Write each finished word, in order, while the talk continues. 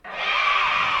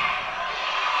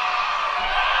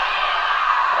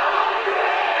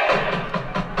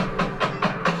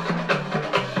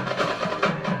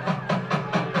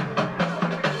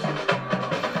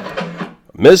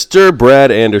Mr. Brad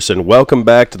Anderson, welcome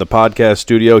back to the podcast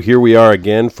studio. Here we are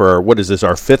again for, what is this,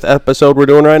 our fifth episode we're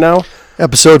doing right now?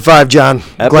 Episode 5, John.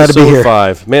 Glad to be here.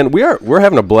 Episode 5. Man, we're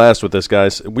having a blast with this,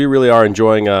 guys. We really are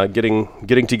enjoying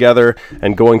getting together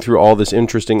and going through all this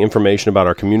interesting information about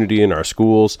our community and our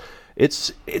schools.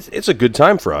 It's a good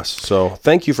time for us. So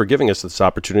thank you for giving us this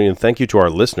opportunity, and thank you to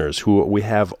our listeners, who we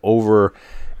have over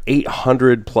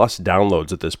 800 plus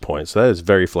downloads at this point. So that is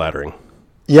very flattering.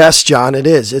 Yes, John, it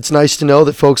is. It's nice to know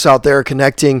that folks out there are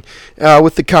connecting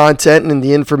with the content and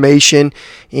the information,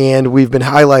 and we've been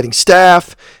highlighting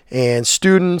staff and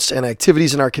students and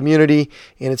activities in our community,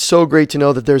 and it's so great to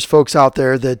know that there's folks out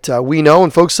there that we know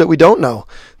and folks that we don't know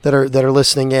that are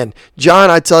listening in. John,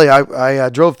 I tell you, I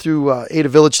drove through Ada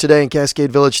Village today and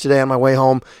Cascade Village today on my way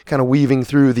home, kind of weaving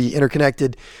through the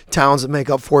interconnected towns that make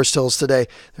up Forest Hills today.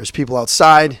 There's people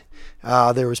outside.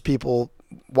 There was people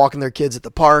walking their kids at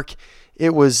the park.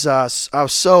 It was, I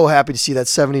was so happy to see that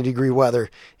 70-degree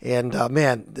weather. And,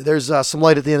 man, there's some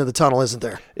light at the end of the tunnel, isn't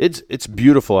there? It's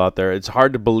beautiful out there. It's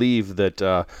hard to believe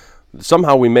that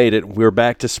somehow we made it. We're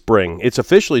back to spring. It's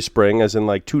officially spring, as in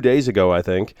like 2 days ago, I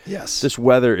think. Yes. This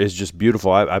weather is just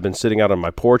beautiful. I've been sitting out on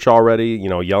my porch already,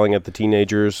 yelling at the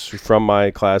teenagers from my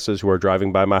classes who are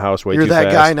driving by my house way too fast. You're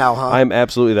that guy now, huh? I'm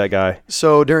absolutely that guy.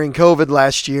 So during COVID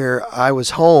last year, I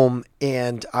was home,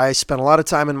 and I spent a lot of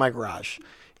time in my garage.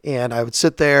 And I would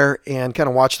sit there and kind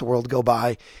of watch the world go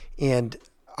by. And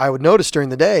I would notice during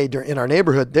the day in our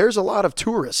neighborhood, there's a lot of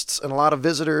tourists and a lot of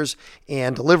visitors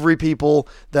and delivery people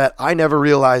that I never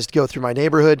realized go through my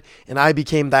neighborhood. And I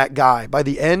became that guy. By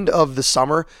the end of the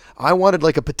summer, I wanted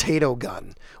like a potato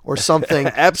gun or something.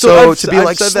 Absolutely. So to be I've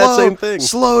like, said that same thing.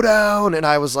 Slow down. And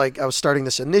I was starting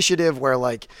this initiative where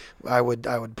like I would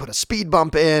put a speed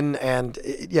bump in, and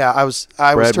I was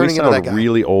Brad, turning into that guy.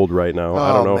 Really old right now.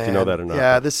 I don't know if you know that or not.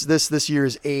 Yeah, this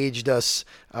year's aged us.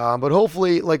 But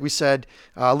hopefully, like we said,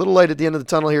 a little light at the end of the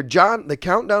tunnel here. John, the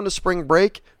countdown to spring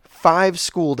break, 5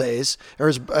 school days,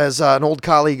 or as an old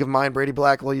colleague of mine, Brady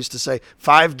Blackwell, used to say,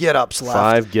 5 get-ups left.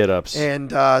 5 get-ups.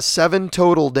 And 7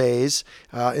 total days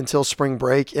until spring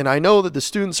break. And I know that the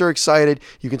students are excited.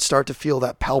 You can start to feel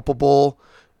that palpable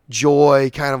joy,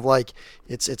 kind of like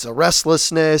it's a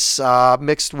restlessness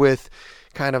mixed with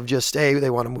kind of just, hey, they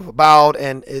want to move about,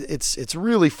 and it's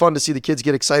really fun to see the kids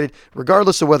get excited,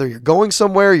 regardless of whether you're going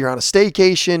somewhere, you're on a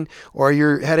staycation, or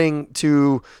you're heading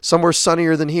to somewhere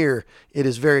sunnier than here. It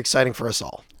is very exciting for us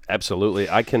all. Absolutely.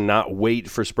 I cannot wait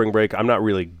for spring break. I'm not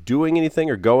really doing anything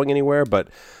or going anywhere, but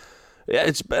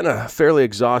it's been a fairly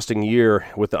exhausting year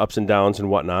with the ups and downs and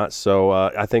whatnot, so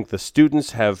I think the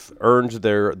students have earned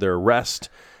their rest,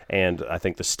 and I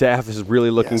think the staff is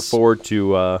really looking forward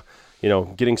to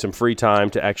getting some free time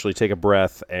to actually take a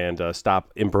breath and stop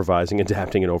improvising,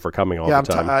 adapting, and overcoming all the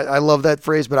time. I love that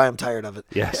phrase, but I am tired of it.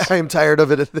 Yes. I am tired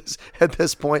of it at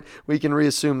this point. We can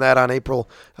reassume that on April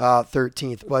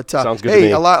 13th. But sounds good to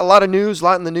me. A lot of news, a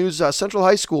lot in the news. Central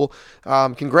High School,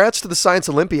 congrats to the Science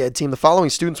Olympiad team. The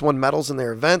following students won medals in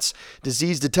their events.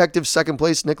 Disease Detective, second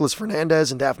place, Nicholas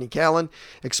Fernandez and Daphne Callan.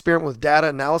 Experiment with Data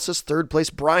Analysis, third place,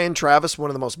 Brian Travis,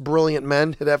 one of the most brilliant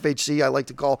men at FHC. I like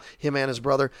to call him and his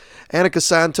brother. Annika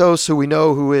Santos, who we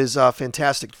know who is a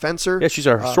fantastic fencer. Yeah, she's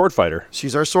our sword fighter.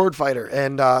 She's our sword fighter.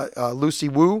 And Lucy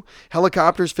Wu,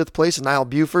 helicopters, 5th place, Niall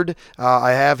Buford.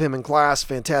 I have him in class.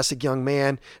 Fantastic young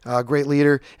man, great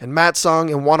leader. And Matt Song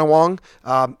and Wanawong.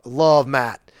 Love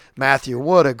Matt. Matthew,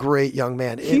 what a great young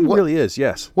man. He really is,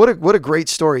 yes. What a great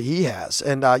story he has.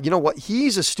 And you know what?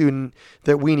 He's a student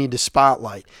that we need to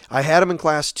spotlight. I had him in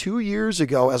class 2 years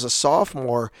ago as a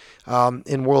sophomore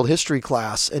in world history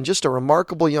class, and just a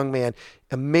remarkable young man.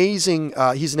 Amazing.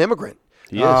 He's an immigrant.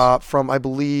 He is. From, I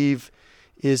believe...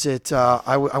 Is it?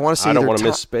 I want to say. I don't want to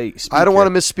misspeak. I don't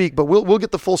want to misspeak, but we'll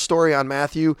get the full story on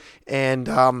Matthew. And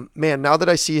man, now that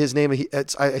I see his name,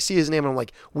 I see his name, and I'm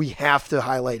like, we have to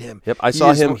highlight him. Yep, I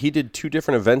saw him. He did 2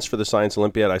 different events for the Science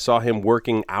Olympiad. I saw him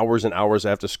working hours and hours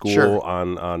after school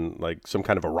on like some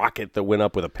kind of a rocket that went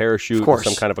up with a parachute, or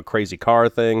some kind of a crazy car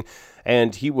thing.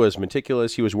 And he was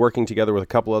meticulous. He was working together with a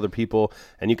couple other people,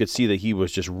 and you could see that he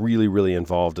was just really, really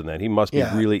involved in that. He must be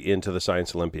really into the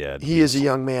Science Olympiad. He is a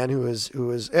young man who is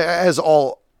as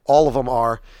all of them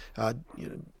are,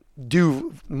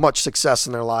 do much success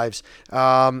in their lives.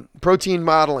 Protein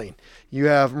modeling. You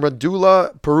have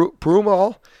Radula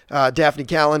Perumal, Daphne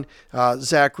Callan,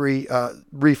 Zachary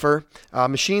Reefer.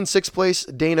 Machine, 6th place,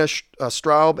 Dana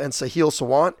Straub and Sahil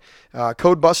Sawant.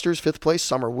 Codebusters, 5th place,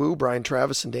 Summer Wu, Brian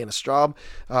Travis, and Dana Straub.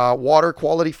 Water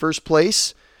Quality, 1st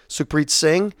place, Sukhpreet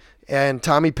Singh and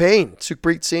Tommy Payne.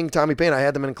 Sukhpreet Singh, Tommy Payne. I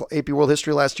had them in AP World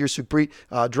History last year. Sukhpreet,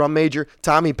 drum major.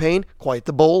 Tommy Payne, quite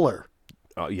the bowler.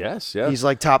 Yes, yeah. He's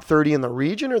like top 30 in the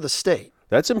region or the state.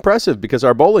 That's impressive because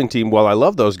our bowling team, while I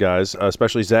love those guys,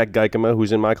 especially Zach Geikema,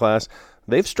 who's in my class,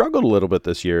 they've struggled a little bit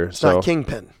this year. It's not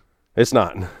Kingpin. It's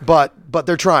not. But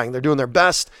they're trying. They're doing their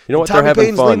best. You know what? Tommy They're having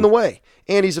Payton's fun. leading the way.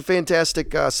 And he's a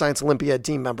fantastic Science Olympiad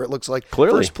team member. It looks like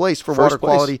Clearly. First place for First water place.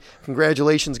 quality.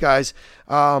 Congratulations, guys.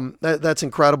 That's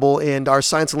incredible. And our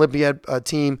Science Olympiad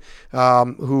team,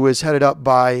 who is headed up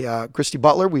by Christy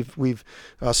Butler, we've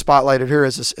spotlighted her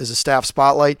as a staff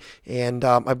spotlight. And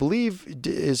I believe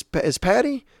is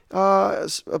Patty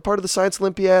as a part of the Science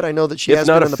Olympiad? I know that she has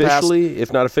been in the past.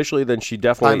 If not officially, then she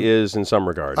definitely is in some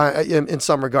regard. In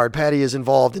some regard. Patty is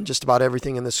involved in just about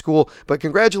everything in the school. But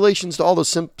congratulations to all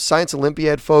those Science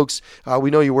Olympiad folks. We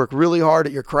know you work really hard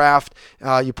at your craft.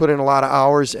 You put in a lot of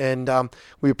hours, and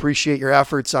we appreciate your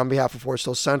efforts on behalf of Forest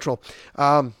Hills Central.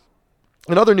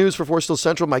 In other news for Forest Hills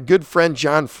Central, my good friend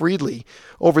John Friedley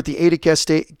over at the Ada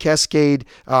Cascade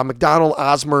McDonald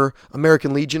Osmer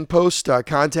American Legion Post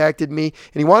contacted me,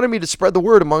 and he wanted me to spread the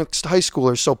word amongst high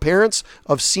schoolers. So parents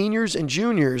of seniors and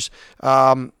juniors,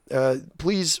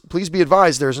 please be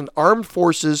advised there's an Armed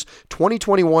Forces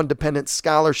 2021 Dependent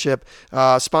Scholarship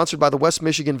sponsored by the West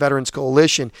Michigan Veterans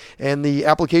Coalition, and the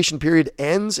application period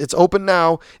ends. It's open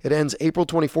now. It ends April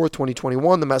 24th,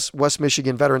 2021. The West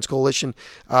Michigan Veterans Coalition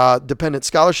Dependent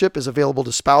Scholarship is available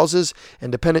to spouses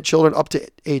and dependent children up to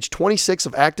age 26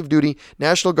 of active duty,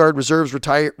 National Guard Reserves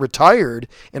retired,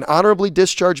 and honorably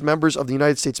discharged members of the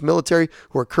United States military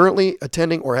who are currently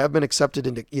attending or have been accepted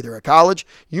into either a college,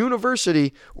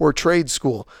 university, or trade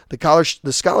school.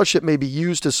 The scholarship may be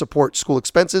used to support school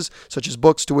expenses such as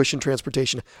books, tuition,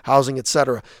 transportation, housing,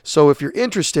 etc. So if you're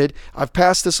interested, I've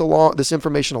passed this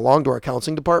information along to our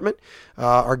counseling department.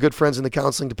 Our good friends in the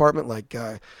counseling department like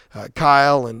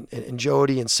Kyle and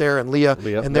Jody and Sarah and Leah,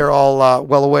 and they're all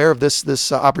well aware of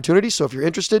this opportunity. So if you're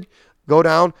interested, go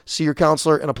down, see your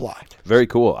counselor, and apply. Very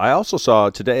cool. I also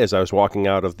saw today as I was walking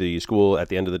out of the school at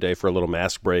the end of the day for a little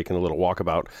mask break and a little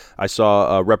walkabout, I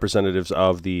saw representatives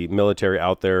of the military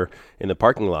out there in the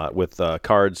parking lot with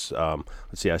cards.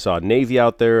 Let's see, I saw Navy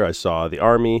out there, I saw the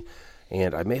Army,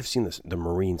 and I may have seen the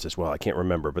Marines as well. I can't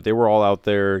remember, but they were all out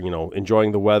there,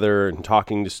 enjoying the weather and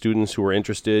talking to students who were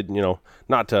interested,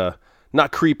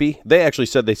 not creepy. They actually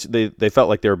said they felt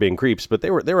like they were being creeps, but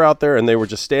they were out there and they were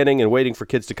just standing and waiting for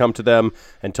kids to come to them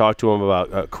and talk to them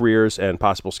about careers and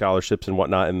possible scholarships and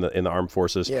whatnot in the armed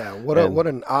forces. Yeah, what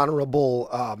an honorable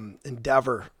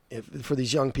endeavor for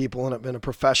these young people in a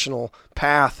professional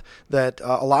path that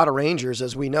a lot of Rangers,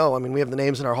 as we know, I mean, we have the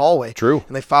names in our hallway. True.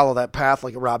 And they follow that path,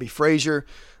 like a Robbie Frazier,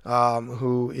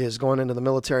 who is going into the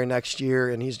military next year,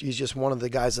 and he's just one of the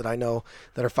guys that I know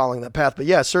that are following that path. But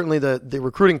yeah, certainly the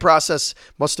recruiting process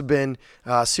must have been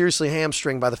seriously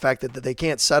hamstringed by the fact that they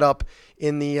can't set up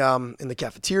in the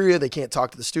cafeteria. They can't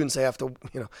talk to the students. They have to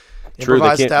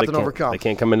improvise, adapt, and overcome. They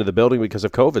can't come into the building because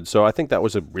of COVID. So I think that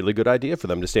was a really good idea for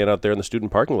them to stand out there in the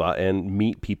student parking lot and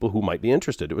meet people who might be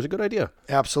interested. It was a good idea.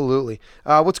 Absolutely.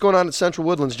 What's going on at Central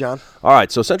Woodlands, John? All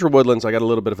right, so Central Woodlands, I got a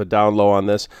little bit of a down low on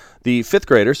this. The fifth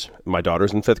graders, my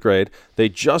daughter's in fifth grade, they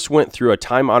just went through a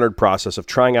time-honored process of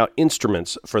trying out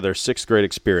instruments for their sixth grade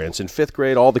experience. In fifth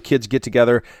grade, all the kids get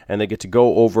together and they get to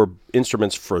go over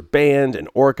instruments for band and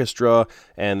orchestra,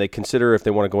 and they consider if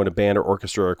they want to go into band or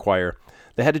orchestra or choir.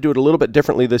 They had to do it a little bit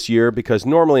differently this year because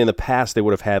normally in the past they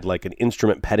would have had like an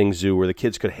instrument petting zoo where the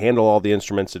kids could handle all the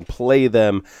instruments and play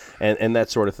them and that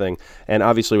sort of thing. And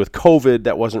obviously with COVID,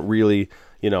 that wasn't really,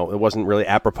 it wasn't really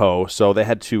apropos. So they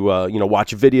had to,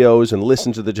 watch videos and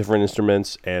listen to the different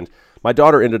instruments. And my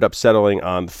daughter ended up settling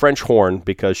on the French horn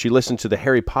because she listened to the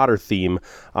Harry Potter theme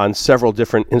on several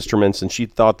different instruments, and she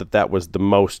thought that was the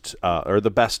most or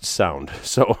the best sound.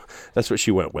 So that's what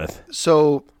she went with.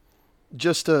 So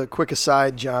just a quick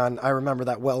aside, John, I remember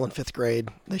that well in fifth grade.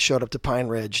 They showed up to Pine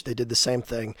Ridge. They did the same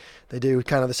thing. They do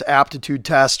kind of this aptitude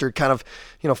test or kind of,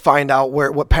 find out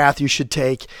what path you should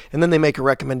take. And then they make a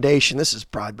recommendation. This is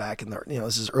probably back in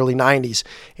this is early 90s.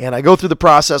 And I go through the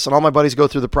process and all my buddies go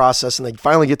through the process and they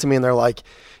finally get to me and they're like,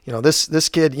 this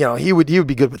kid, he would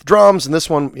be good with drums, and this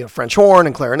one, French horn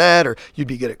and clarinet, or you'd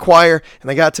be good at choir. And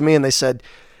they got to me and they said,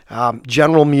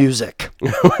 general music.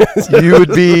 You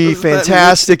would be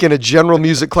fantastic in a general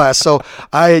music class. So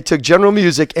I took general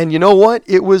music, and you know what?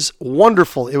 It was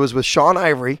wonderful. It was with Sean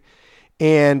Ivory,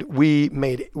 and we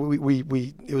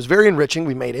it was very enriching.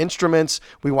 We made instruments.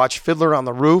 We watched Fiddler on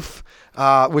the Roof,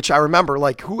 which I remember,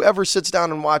 like, whoever sits down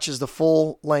and watches the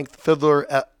full-length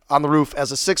Fiddler on the Roof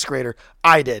as a sixth grader,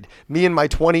 I did. Me and my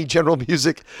 20 general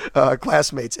music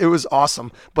classmates. It was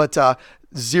awesome. But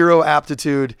zero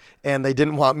aptitude, and they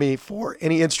didn't want me for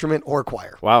any instrument or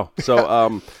choir. Wow.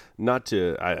 So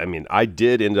I mean, I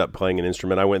did end up playing an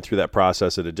instrument. I went through that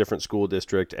process at a different school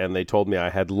district, and they told me I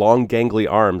had long, gangly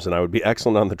arms, and I would be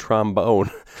excellent on the trombone.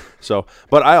 So,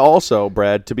 but I also,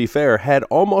 Brad, to be fair, had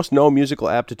almost no musical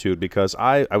aptitude because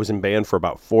I was in band for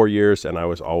about 4 years, and I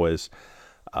was always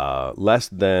less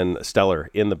than stellar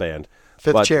in the band.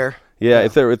 Fifth chair. Yeah,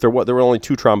 if there were only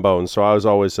 2 trombones, so I was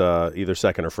always either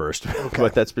second or first. Okay.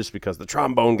 But that's just because the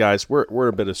trombone guys, we're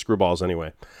a bit of screwballs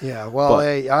anyway. Yeah, well,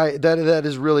 that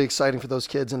is really exciting for those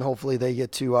kids, and hopefully they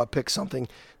get to pick something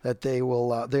that they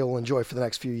will enjoy for the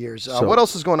next few years. What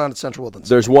else is going on at Central Woodlands?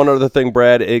 There's one other thing,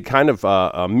 Brad. It kind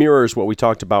of mirrors what we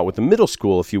talked about with the middle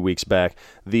school a few weeks back.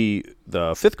 The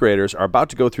 5th graders are about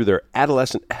to go through their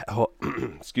adolescent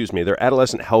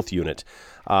health unit,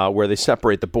 where they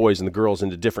separate the boys and the girls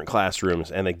into different classrooms,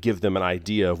 and they give them an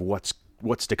idea of what's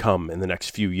to come in the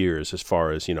next few years as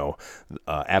far as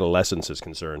adolescence is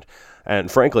concerned.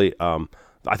 And frankly,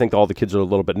 I think all the kids are a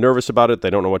little bit nervous about it.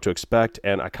 They don't know what to expect.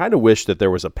 And I kind of wish that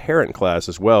there was a parent class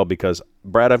as well because,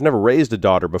 Brad, I've never raised a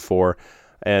daughter before.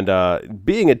 And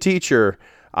being a teacher,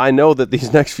 I know that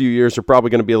these next few years are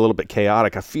probably going to be a little bit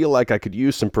chaotic. I feel like I could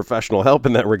use some professional help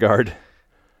in that regard.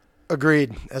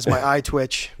 Agreed. As my eye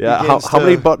twitch. Yeah. How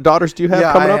many daughters do you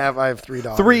have coming up? I have 3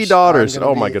 daughters. 3 daughters.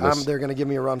 Oh, my goodness. They're going to give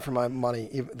me a run for my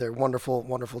money. They're wonderful,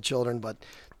 wonderful children, but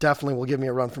definitely will give me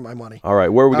a run for my money. All right.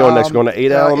 Where are we going next? We're going to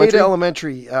Ada Elementary? Ada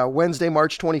Elementary. Wednesday,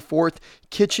 March 24th.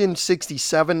 Kitchen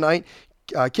 67 night.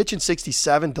 Kitchen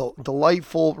 67,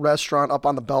 delightful restaurant up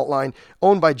on the Beltline,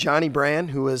 owned by Johnny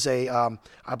Brand, who is I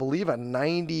believe a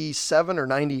 97 or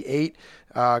 98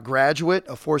 graduate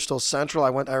of Forest Hills Central.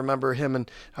 I remember him,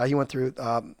 and he went through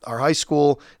our high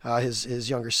school. His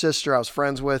younger sister I was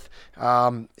friends with,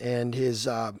 and his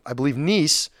I believe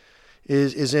niece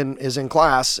is in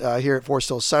class here at Forest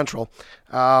Hills Central.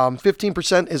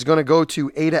 15% is going to go to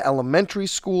Ada Elementary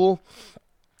School.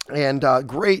 And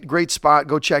great spot.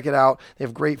 Go check it out. They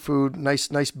have great food. Nice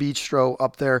bistro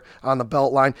up there on the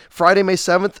Beltline. Friday, May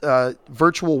 7th,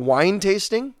 virtual wine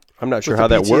tasting. I'm not sure how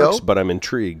that works, but I'm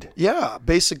intrigued. Yeah,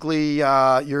 basically,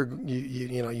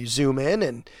 you zoom in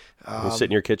and you sit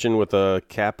in your kitchen with a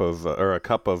cup of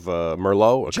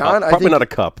Merlot. John, not a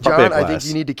cup. John, I think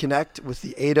you need to connect with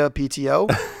the Ada PTO,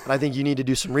 and I think you need to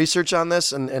do some research on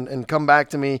this and come back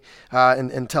to me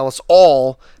and tell us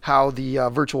all how the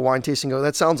virtual wine tasting goes.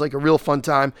 That sounds like a real fun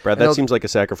time. Brad, that seems like a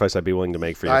sacrifice I'd be willing to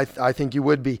make for you. I think you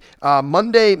would be.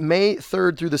 Monday, May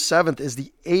 3rd through the 7th is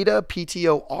the Ada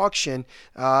PTO auction,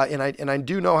 and I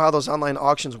do know how those online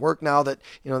auctions work now that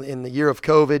in the year of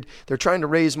COVID, they're trying to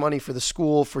raise money for the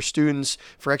school, for students,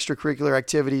 for extracurricular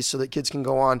activities so that kids can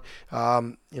go on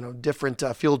different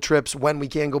field trips when we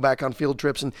can go back on field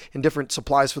trips and different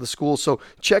supplies for the school. So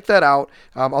check that out.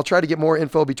 I'll try to get more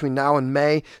info between now and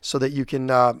May so that you can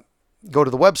go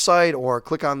to the website or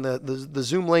click on the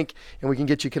Zoom link and we can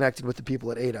get you connected with the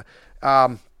people at Ada.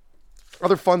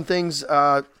 Other fun things,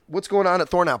 what's going on at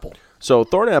Thornapple? So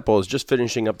Thornapple is just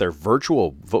finishing up their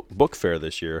virtual book fair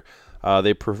this year.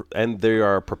 They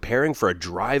are preparing for a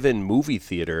drive-in movie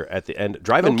theater at the end.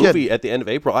 Movie at the end of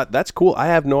April. That's cool. I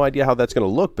have no idea how that's going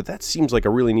to look, but that seems like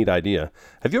a really neat idea.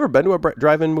 Have you ever been to a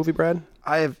drive-in movie, Brad?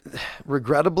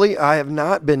 Regrettably, I have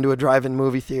not been to a drive-in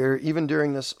movie theater, even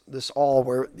during this all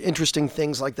where interesting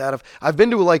things like that. I've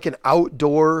been to like an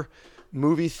outdoor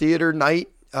movie theater night.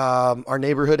 Our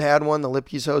neighborhood had one. The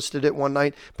Lipkes hosted it one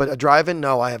night, but a drive-in,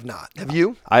 no, I have not. Have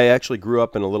you? I actually grew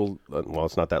up in a little,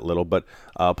 it's not that little, but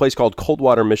a place called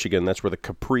Coldwater, Michigan. That's where the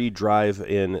Capri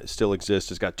Drive-In still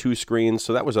exists. It's got 2 screens,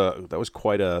 so that was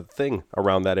quite a thing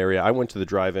around that area. I went to the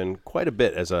drive-in quite a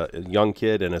bit as a young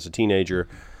kid and as a teenager,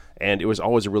 and it was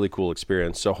always a really cool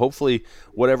experience. So hopefully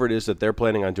whatever it is that they're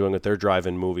planning on doing with their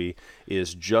drive-in movie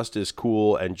is just as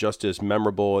cool and just as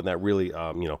memorable, and that really,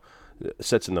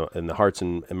 sits in the hearts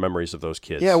and memories of those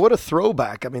kids. Yeah, what a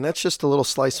throwback. I mean, that's just a little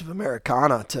slice of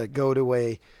Americana to go to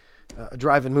a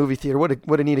drive-in movie theater.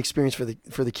 What a neat experience for the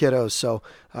kiddos. So,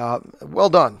 well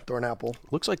done, Thornapple.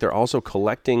 Looks like they're also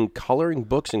collecting coloring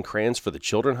books and crayons for the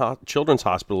children's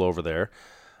hospital over there.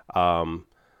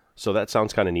 So that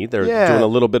sounds kind of neat. They're doing a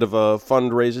little bit of a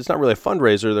fundraiser. It's not really a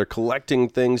fundraiser. They're collecting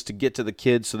things to get to the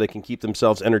kids so they can keep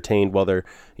themselves entertained while they're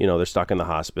stuck in the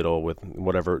hospital with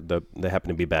whatever they happen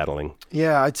to be battling.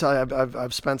 Yeah, I tell you,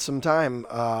 I've spent some time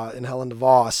in Helen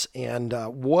DeVos, and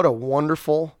what a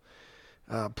wonderful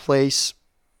place,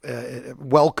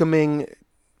 welcoming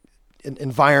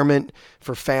environment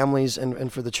for families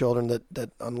and for the children that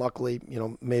unluckily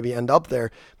maybe end up there.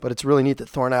 But it's really neat that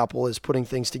Thornapple is putting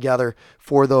things together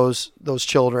for those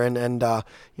children and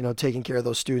taking care of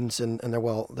those students and their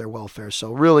welfare.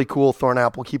 So really cool,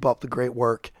 Thornapple. Keep up the great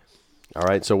work. All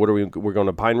right, so we're going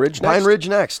to Pine Ridge next? Pine Ridge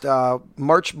next.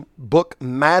 March Book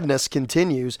Madness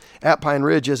continues at Pine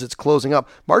Ridge as it's closing up.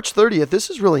 March 30th, this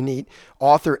is really neat.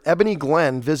 Author Ebony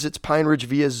Glenn visits Pine Ridge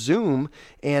via Zoom,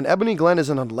 and Ebony Glenn is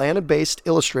an Atlanta-based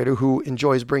illustrator who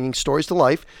enjoys bringing stories to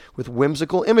life with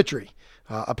whimsical imagery.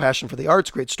 A passion for the arts,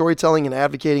 great storytelling, and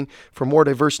advocating for more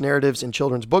diverse narratives in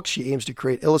children's books. She aims to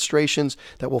create illustrations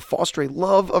that will foster a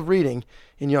love of reading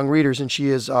in young readers, and she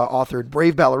has authored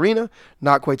Brave Ballerina,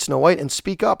 Not Quite Snow White, and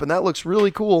Speak Up, and that looks really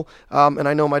cool, and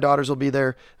I know my daughters will be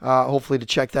there, hopefully, to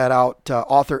check that out.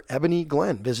 Author Ebony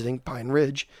Glenn visiting Pine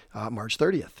Ridge March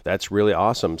 30th. That's really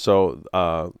awesome.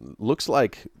 So looks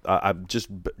like I'm just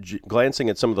glancing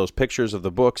at some of those pictures of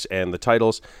the books and the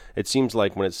titles. It seems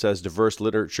like when it says diverse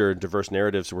literature, diverse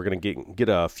narratives, we're going to get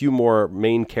a few more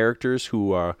main characters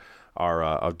who are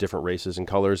of different races and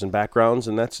colors and backgrounds,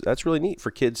 and that's really neat for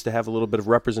kids to have a little bit of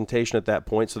representation at that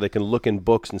point, so they can look in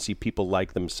books and see people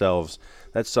like themselves.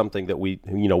 That's something that we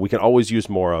can always use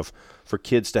more of, for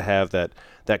kids to have that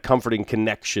comforting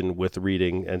connection with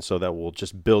reading, and so that will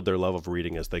just build their love of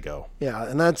reading as they go. Yeah,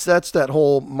 and that's that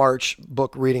whole March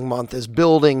Book Reading Month, is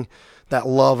building that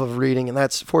love of reading, and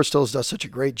that's Forest Hills does such a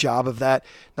great job of that,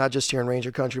 not just here in Ranger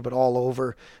Country, but all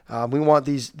over. We want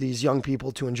these young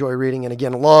people to enjoy reading, and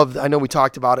again, I know we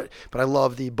talked about it, but I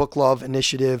love the Book Love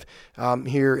Initiative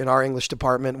here in our English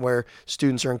department, where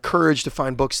students are encouraged to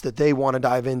find books that they want to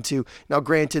dive into. Now,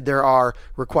 granted, there are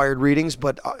required readings,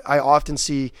 but I often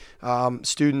see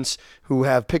students who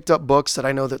have picked up books that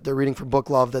I know that they're reading for book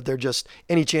love, that they're just,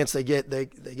 any chance they get, they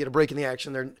get a break in the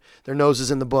action, their nose is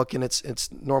in the book, and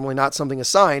it's normally not something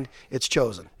assigned, it's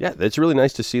chosen. Yeah, it's really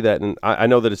nice to see that, and I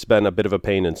know that it's been a bit of a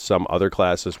pain in some other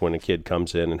classes when a kid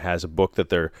comes in and has a book that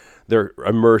they're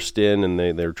immersed in,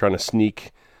 and they're trying to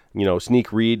sneak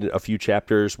read a few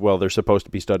chapters while they're supposed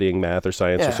to be studying math or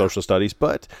science or social studies,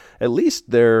 but at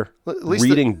least they're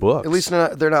reading books. At least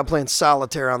they're not playing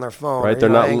solitaire on their phone. Right, they're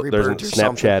not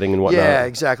Snapchatting and whatnot. Yeah,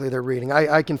 exactly, they're reading.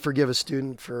 I can forgive a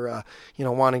student for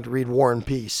wanting to read War and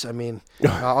Peace. I mean,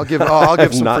 I'll give some forgiveness there.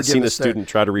 I've not seen a student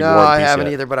try to read War and Peace. No, I haven't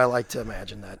either, but I like to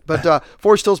imagine that. But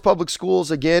Forest Hills Public Schools,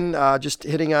 again, just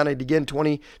hitting on it again,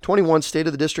 2021 State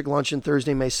of the District Luncheon,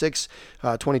 Thursday, May 6,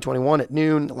 2021 at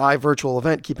noon, live virtual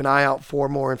event. Keep an eye out for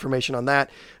more information on that.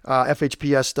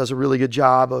 FHPS does a really good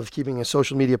job of keeping a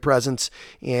social media presence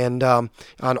and on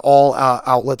all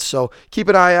outlets. So keep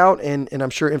an eye out, and I'm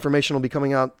sure information will be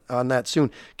coming out on that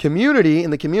soon.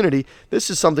 In the community, this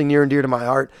is something near and dear to my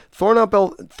heart.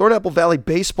 Thornapple Valley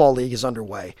Baseball League is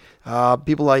underway.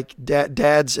 People like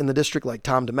dads in the district, like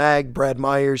Tom DeMag, Brad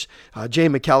Myers, Jay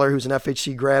McKellar, who's an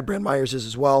FHC grad. Brad Myers is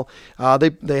as well.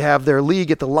 They have their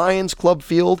league at the Lions Club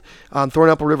Field on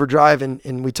Thornapple River Drive,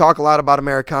 and we talk a lot about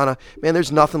Americana. Man,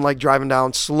 there's nothing like driving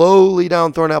slowly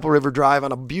down Thornapple River Drive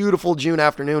on a beautiful June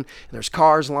afternoon, and there's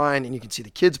cars lined, and you can see the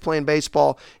kids playing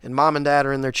baseball, and mom and dad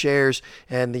are in their chairs,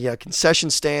 and the concession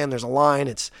stand, there's a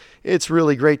line. It's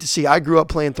really great to see. I grew up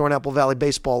playing Thornapple Valley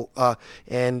baseball,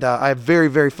 and I have very,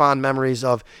 very fond memories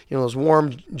of those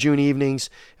warm June evenings,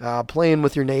 playing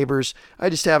with your neighbors. I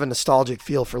just have a nostalgic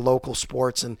feel for local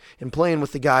sports and playing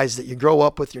with the guys that you grow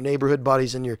up with, your neighborhood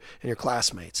buddies and your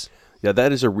classmates. Yeah,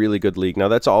 that is a really good league. Now,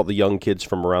 that's all the young kids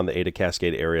from around the Ada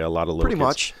Cascade area, a lot of little Pretty kids.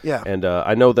 much, yeah. And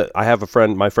I know that I have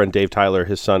my friend Dave Tyler,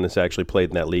 his son has actually played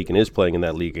in that league and is playing in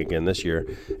that league again this year.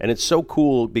 And it's so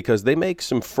cool because they make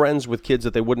some friends with kids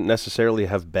that they wouldn't necessarily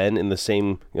have been in the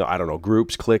same,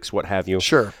 groups, cliques, what have you.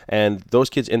 Sure. And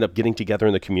those kids end up getting together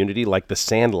in the community like the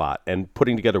Sandlot and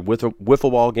putting together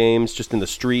wiffle ball games just in the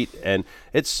street. And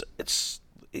it's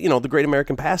the great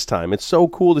American pastime. It's so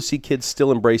cool to see kids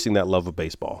still embracing that love of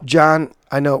baseball. John,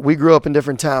 I know we grew up in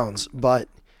different towns, but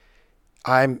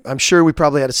I'm sure we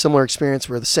probably had a similar experience.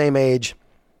 We're the same age.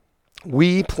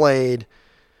 We played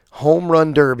home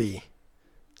run derby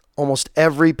almost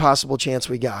every possible chance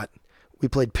we got. We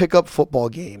played pickup football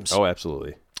games. Oh,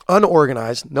 absolutely.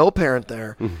 Unorganized, no parent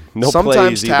there. No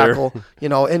sometimes plays tackle,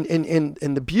 either.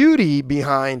 And the beauty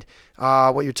behind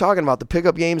what you're talking about, the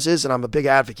pickup games is, and I'm a big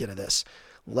advocate of this,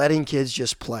 letting kids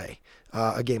just play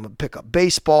a game of pickup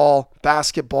baseball,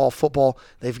 basketball, football.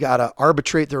 They've got to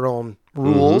arbitrate their own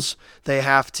rules. Mm-hmm. They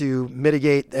have to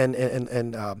mitigate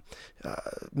and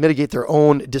mitigate their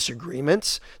own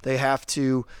disagreements. They have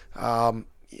to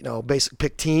basically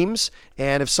pick teams.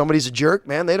 And if somebody's a jerk,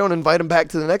 man, they don't invite them back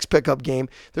to the next pickup game.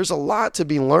 There's a lot to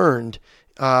be learned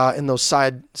in those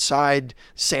side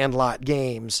sandlot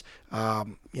games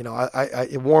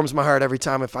It warms my heart every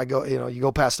time if I go, you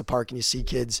go past the park and you see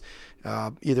kids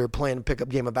either playing a pickup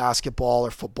game of basketball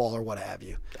or football or what have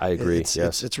you. I agree.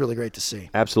 It's really great to see.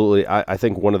 Absolutely. I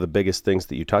think one of the biggest things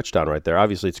that you touched on right there,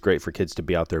 obviously it's great for kids to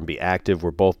be out there and be active.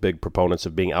 We're both big proponents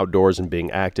of being outdoors and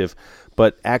being active,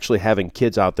 but actually having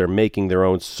kids out there making their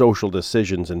own social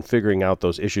decisions and figuring out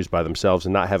those issues by themselves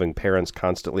and not having parents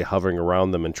constantly hovering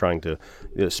around them and trying to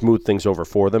smooth things over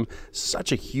for them,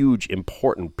 such a huge,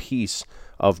 important piece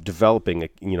of developing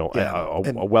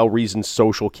a well-reasoned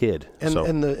social kid.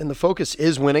 And the focus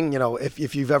is winning.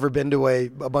 If you've ever been to a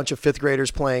bunch of fifth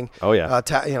graders playing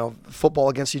football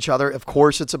against each other, of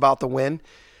course it's about the win,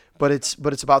 but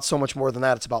it's about so much more than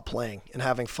that. It's about playing and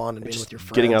having fun and being with your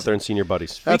friends. Getting out there and seeing your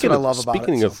buddies. That's what I love about it.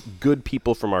 Speaking of good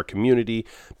people from our community,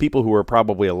 people who are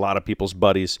probably a lot of people's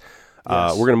buddies,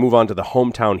 we're going to move on to the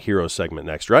Hometown Hero segment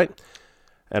next, right?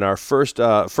 And our first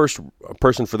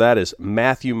person for that is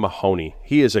Matthew Mahoney.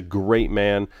 He is a great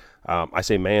man. I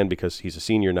say man because he's a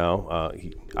senior now.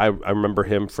 I remember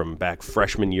him from back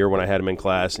freshman year when I had him in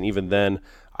class, and even then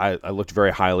I looked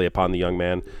very highly upon the young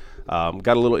man.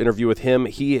 Got a little interview with him.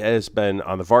 He has been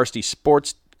on the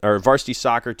varsity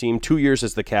soccer team, 2 years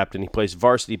as the captain. He plays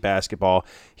varsity basketball.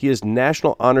 He is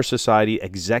National Honor Society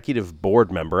executive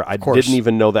board member. I didn't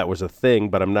even know that was a thing,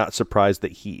 but I'm not surprised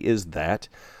that he is that.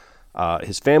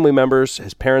 His family members,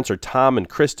 his parents are Tom and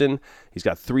Kristen. He's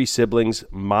got 3 siblings,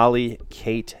 Molly,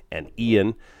 Kate, and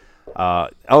Ian.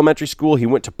 Elementary school, he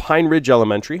went to Pine Ridge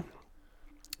Elementary.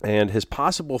 And his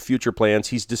possible future plans,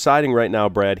 he's deciding right now,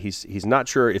 Brad, he's not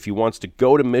sure if he wants to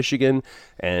go to Michigan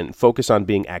and focus on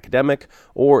being academic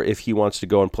or if he wants to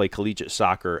go and play collegiate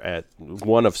soccer at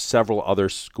one of several other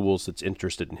schools that's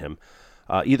interested in him.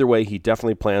 Either way, he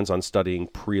definitely plans on studying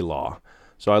pre-law.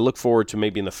 So I look forward to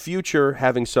maybe in the future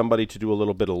having somebody to do a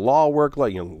little bit of law work,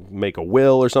 like make a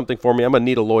will or something for me. I'm going to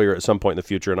need a lawyer at some point in the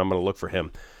future, and I'm going to look for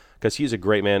him because he's a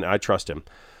great man. I trust him.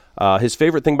 His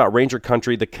favorite thing about Ranger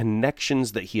Country, the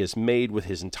connections that he has made with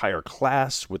his entire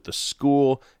class, with the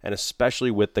school, and especially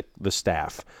with the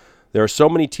staff. There are so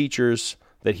many teachers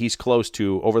that he's close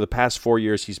to. Over the past 4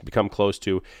 years, he's become close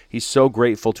to. He's so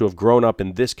grateful to have grown up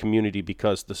in this community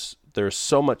because there's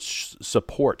so much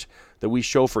support that we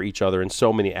show for each other in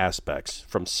so many aspects,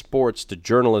 from sports to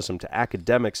journalism to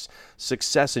academics,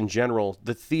 success in general,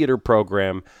 the theater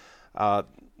program.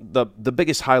 The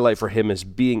biggest highlight for him is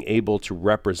being able to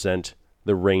represent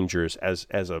the Rangers as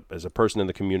a person in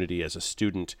the community, as a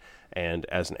student, and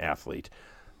as an athlete.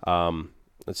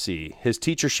 Let's see. His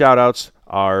teacher shout-outs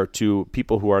are to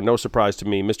people who are no surprise to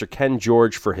me. Mr. Ken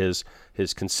George for his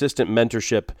consistent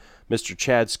mentorship, Mr.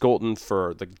 Chad Skolton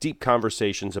for the deep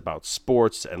conversations about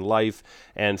sports and life,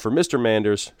 and for Mr.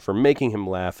 Manders for making him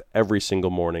laugh every single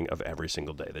morning of every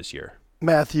single day this year.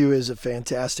 Matthew is a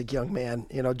fantastic young man.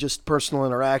 Just personal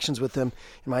interactions with him.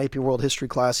 In my AP World History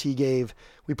class, we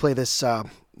play this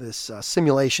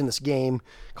simulation, this game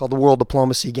called the World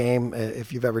Diplomacy Game.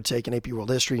 If you've ever taken AP World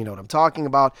History, you know what I'm talking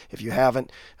about. If you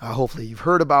haven't, hopefully you've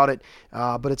heard about it.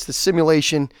 But it's the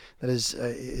simulation that is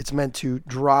it's meant to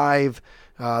drive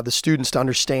the students to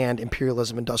understand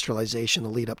imperialism, industrialization, the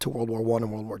lead up to World War I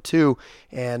and World War II.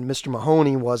 And Mr.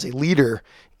 Mahoney was a leader,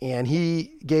 and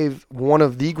he gave one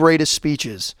of the greatest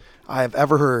speeches I have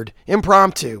ever heard,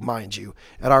 impromptu, mind you,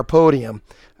 at our podium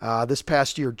this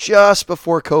past year, just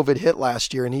before COVID hit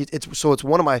last year. And it's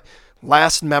one of my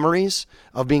last memories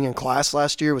of being in class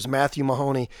last year was Matthew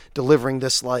Mahoney delivering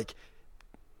this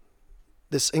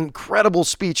incredible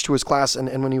speech to his class.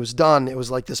 And when he was done, it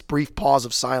was like this brief pause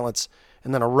of silence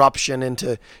and then eruption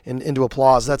into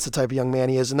applause. That's the type of young man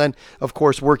he is. And then, of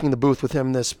course, working the booth with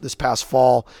him this past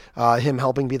fall, him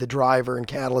helping be the driver and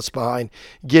catalyst behind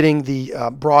getting the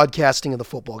broadcasting of the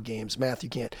football games. Matthew,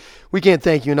 we can't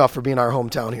thank you enough for being our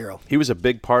hometown hero. He was a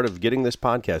big part of getting this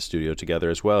podcast studio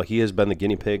together as well. He has been the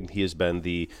guinea pig. He has been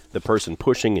the person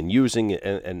pushing and using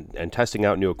and testing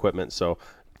out new equipment. So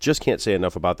just can't say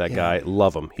enough about that guy.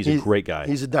 Love him. He's a great guy.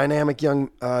 He's a dynamic young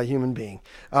human being.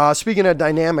 Speaking of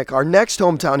dynamic, our next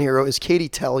hometown hero is Katie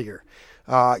Tellier.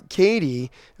 Katie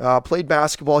played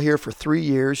basketball here for 3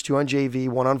 years, 2 on JV,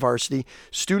 1 on varsity.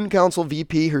 Student council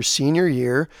VP her senior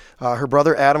year. Her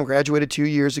brother Adam graduated 2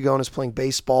 years ago and is playing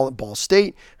baseball at Ball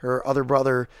State. Her other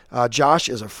brother Josh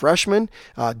is a freshman.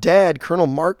 Dad, Colonel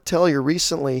Mark Tellier,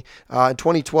 recently in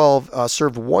 2012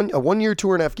 served a 1-year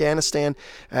tour in Afghanistan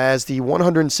as the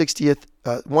 126th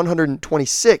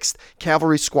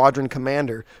Cavalry Squadron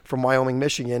Commander from Wyoming,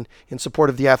 Michigan, in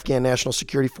support of the Afghan National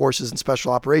Security Forces and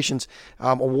Special Operations.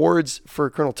 Awards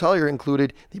for Colonel Tellier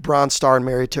included the Bronze Star and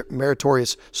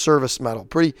Meritorious Service Medal.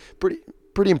 Pretty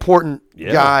pretty important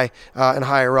guy and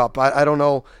higher up. I don't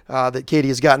know that Katie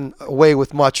has gotten away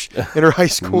with much in her high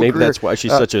school Maybe career. that's why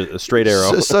she's such a straight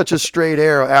arrow. Such a straight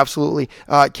arrow, absolutely.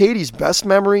 Katie's best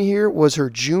memory here was her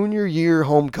junior year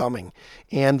homecoming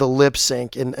and the lip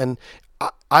sync. And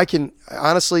I can,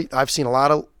 honestly, I've seen a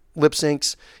lot of lip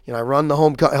syncs.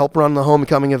 I help run the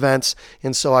homecoming events,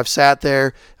 and so I've sat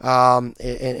there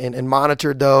and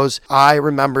monitored those. I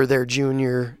remember their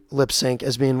junior lip sync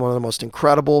as being one of the most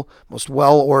incredible, most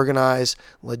well organized,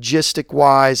 logistic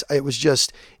wise.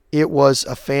 It was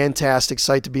a fantastic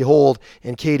sight to behold,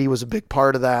 and Katie was a big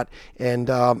part of that. And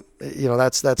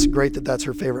that's great that's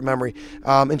her favorite memory.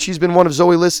 And she's been one of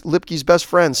Zoe Lipke's best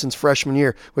friends since freshman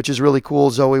year, which is really cool.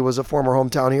 Zoe was a former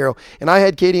hometown hero, and I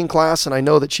had Katie in class, and I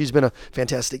know that she's been a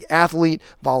fantastic athlete,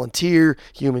 volunteer,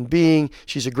 human being.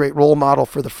 She's a great role model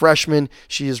for the freshmen.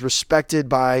 She is respected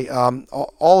by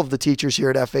all of the teachers here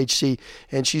at FHC,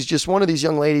 and she's just one of these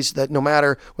young ladies that no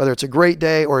matter whether it's a great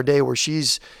day or a day where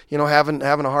she's having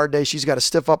a hard day, she's got a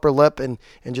stiff upper lip and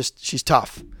just she's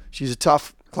tough. She's a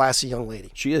tough, classy young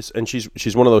lady. She is, and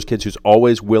she's one of those kids who's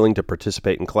always willing to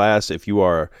participate in class. If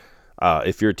you're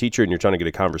a teacher and you're trying to get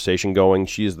a conversation going,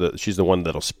 she's the one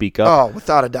that'll speak up. Oh,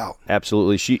 without a doubt.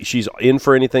 Absolutely. She's in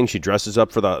for anything. She dresses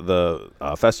up for the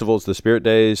festivals, the Spirit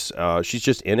Days. She's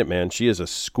just in it, man. She is a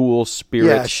school spirit.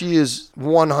 Yeah, she is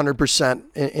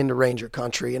 100% into Ranger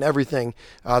country and everything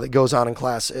that goes on in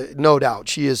class. No doubt.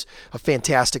 She is a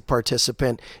fantastic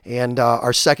participant and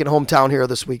our second hometown hero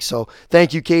this week. So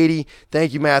thank you, Katie.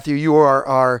 Thank you, Matthew. You are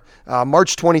our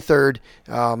March 23rd,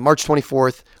 March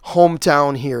 24th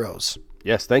hometown heroes.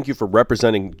 Yes, thank you for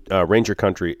representing Ranger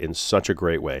country in such a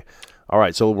great way. All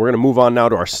right, so we're going to move on now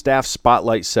to our staff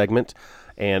spotlight segment,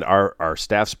 and our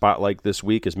staff spotlight this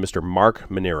week is Mr. Mark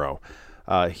Manero.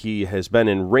 He has been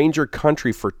in Ranger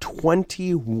country for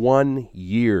 21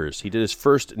 years. He did his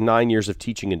first 9 years of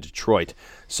teaching in Detroit.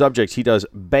 Subject, he does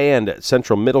band at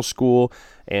Central Middle School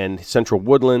and Central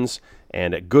Woodlands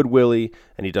and at Good Willie,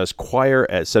 and he does choir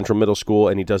at Central Middle School,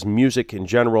 and he does music in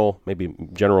general, maybe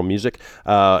general music,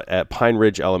 at Pine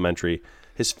Ridge Elementary.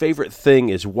 His favorite thing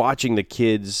is watching the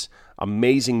kids'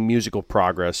 amazing musical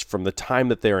progress from the time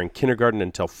that they're in kindergarten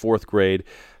until fourth grade.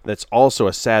 That's also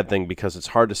a sad thing because it's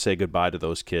hard to say goodbye to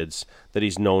those kids that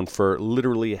he's known for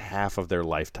literally half of their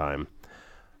lifetime.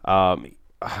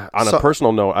 On a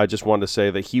personal note, I just wanted to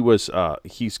say that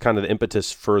he's kind of the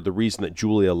impetus for the reason that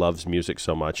Julia loves music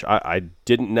so much. I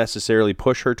didn't necessarily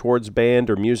push her towards band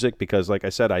or music because, like I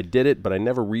said, I did it, but I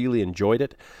never really enjoyed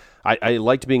it. I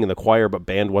liked being in the choir, but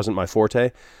band wasn't my forte.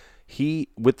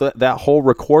 With that whole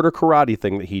recorder karate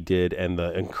thing that he did and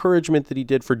the encouragement that he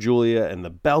did for Julia and the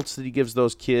belts that he gives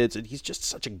those kids, and he's just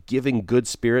such a giving, good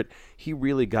spirit. He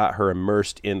really got her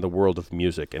immersed in the world of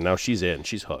music, and now she's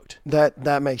hooked.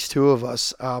 That makes two of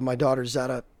us. My daughter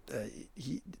Zetta,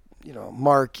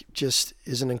 Mark just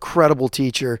is an incredible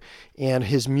teacher, and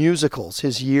his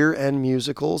year-end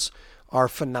musicals are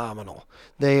phenomenal.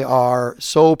 They are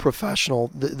so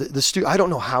professional. I don't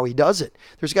know how he does it.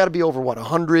 There's got to be over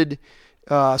 100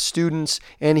 students,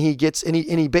 and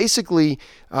he basically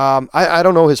I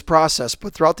don't know his process,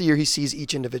 but throughout the year he sees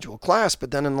each individual class,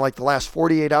 but then in like the last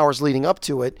 48 hours leading up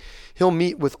to it, he'll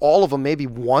meet with all of them maybe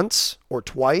once or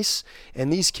twice,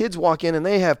 and these kids walk in and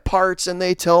they have parts and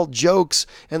they tell jokes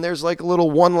and there's like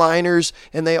little one-liners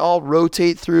and they all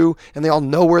rotate through and they all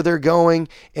know where they're going,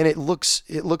 and it looks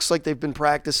like they've been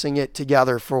practicing it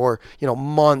together for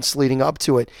months leading up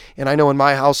to it. And I know in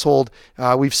my household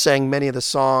we've sang many of the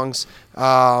songs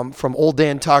from Old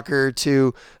Dan Tucker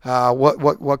to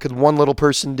what could one little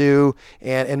person do,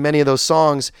 and many of those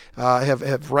songs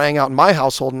have rang out in my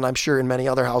household, and I'm sure in many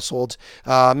other households.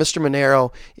 Mr.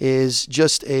 Manero is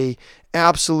just a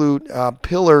absolute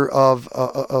pillar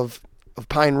of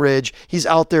Pine Ridge. He's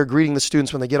out there greeting the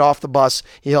students when they get off the bus.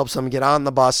 He helps them get on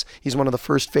the bus. He's one of the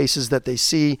first faces that they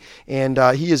see, and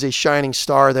he is a shining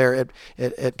star there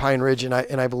at Pine Ridge. And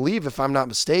I believe, if I'm not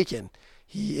mistaken,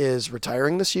 he is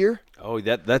retiring this year. Oh,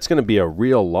 that's going to be a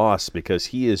real loss because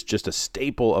he is just a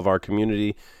staple of our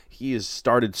community. He has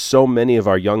started so many of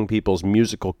our young people's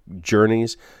musical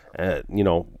journeys.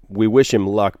 We wish him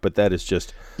luck, but that is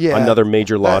just another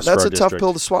major loss for our district. That's a tough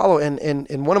pill to swallow.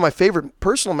 And one of my favorite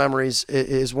personal memories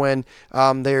is when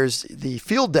there's the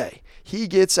field day. He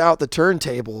gets out the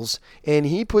turntables and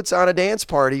he puts on a dance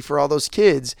party for all those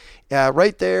kids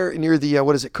right there near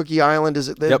the, Cookie Island? Do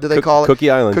they call it?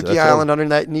 Cookie Island. Cookie Island,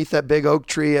 underneath that big oak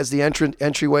tree as the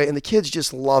entryway. And the kids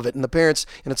just love it. And the parents,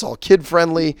 and it's all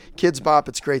kid-friendly, kids bop.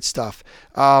 It's great stuff.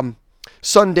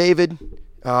 Son David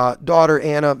daughter,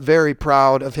 Anna, very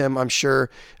proud of him, I'm sure.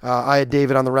 I had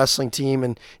David on the wrestling team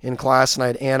and in class, and I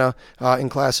had Anna in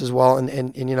class as well. And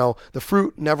the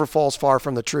fruit never falls far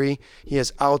from the tree. He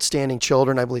has outstanding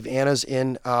children. I believe Anna's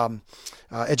in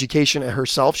education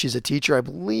herself. She's a teacher, I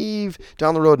believe,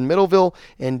 down the road in Middleville.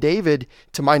 And David,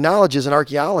 to my knowledge, is an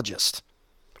archaeologist.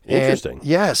 Interesting. And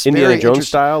yes, Indiana Jones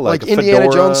style, like Indiana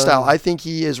fedora. Jones style. I think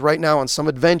he is right now on some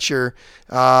adventure,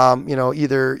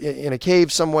 either in a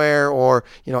cave somewhere or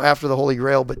after the Holy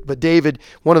Grail. But David,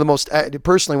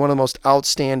 personally one of the most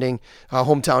outstanding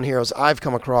hometown heroes I've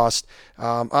come across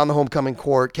on the homecoming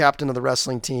court, captain of the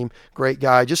wrestling team, great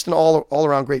guy, just an all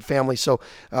around great family. So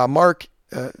Mark.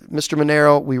 Mr.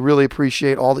 Monero, we really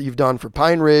appreciate all that you've done for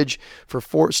Pine Ridge, for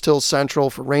Forest Hills Central,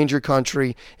 for Ranger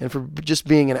Country, and for just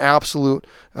being an absolute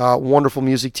wonderful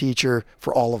music teacher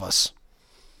for all of us.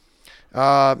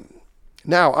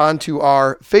 Now, on to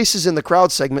our Faces in the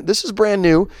Crowd segment. This is brand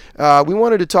new. We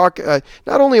wanted to talk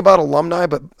not only about alumni,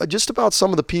 but just about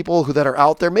some of the people that are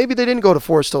out there. Maybe they didn't go to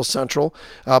Forest Hills Central,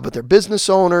 but they're business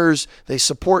owners. They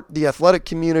support the athletic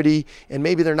community, and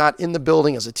maybe they're not in the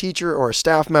building as a teacher or a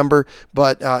staff member,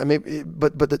 but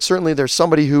that certainly there's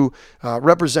somebody who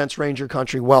represents Ranger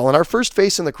Country well. And our first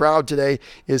face in the crowd today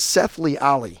is Seth Lee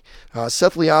Ali.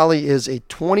 Seth Lee Ali is a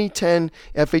 2010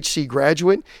 FHC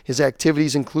graduate. His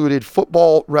activities included football,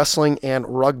 wrestling, and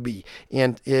rugby.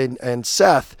 And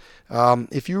Seth, I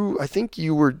think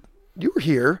you were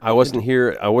here. I wasn't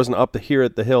here. I wasn't up here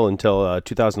at the Hill until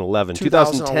 2011.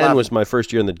 2010 was my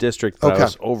first year in the district, but I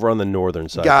was over on the northern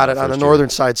side. Got it, on the northern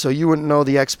side. So you wouldn't know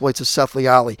the exploits of Seth Lee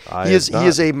Ali. He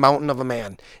is a mountain of a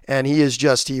man, and he is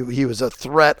just he was a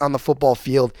threat on the football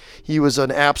field. He was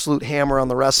an absolute hammer on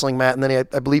the wrestling mat, and then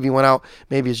I believe he went out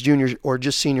maybe his junior or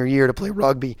just senior year to play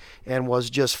rugby and was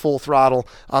just full throttle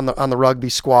on the rugby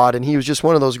squad. And he was just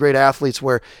one of those great athletes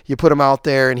where you put him out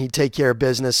there and he'd take care of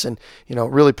business, and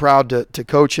really proud to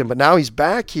coach him. But now he's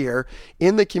back here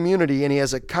in the community, and he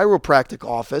has a chiropractic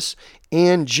office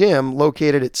and gym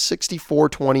located at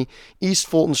 6420 East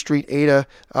Fulton Street, Ada,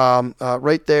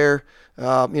 right there.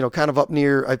 Kind of up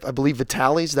near, I believe,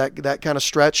 Vitale's, that kind of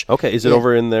stretch. Okay, is it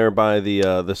over in there by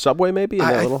the subway maybe?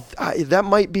 That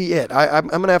might be it. I'm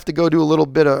going to have to go do a little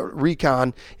bit of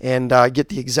recon and get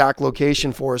the exact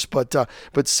location for us. But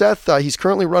Seth, he's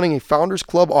currently running a Founders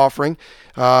Club offering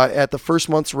at the first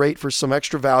month's rate for some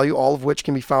extra value, all of which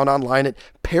can be found online at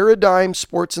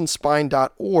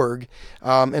paradigmsportsandspine.org,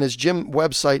 and his gym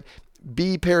website,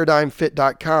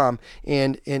 beparadigmfit.com.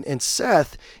 And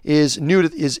Seth is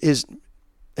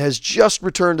has just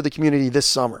returned to the community this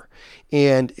summer,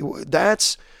 and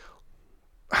that's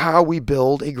how we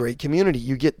build a great community.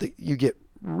 You get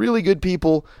really good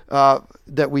people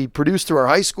that we produce through our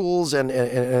high schools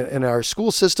and our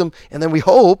school system, and then we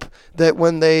hope that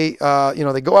when they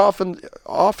they go off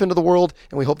into the world,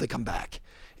 and we hope they come back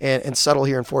and settle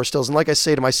here in Forest Hills. And like I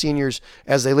say to my seniors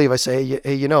as they leave, I say,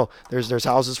 hey, there's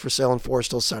houses for sale in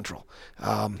Forest Hills Central.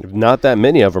 Not that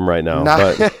many of them right now.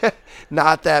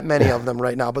 Not that many of them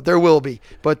right now, but there will be.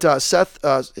 But Seth,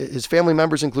 his family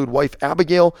members include wife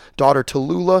Abigail, daughter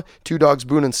Tallulah, two dogs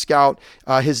Boone and Scout.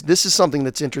 This is something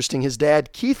that's interesting. His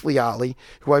dad, Keith Lee Ali,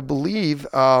 who I believe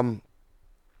is an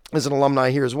alumni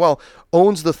here as well,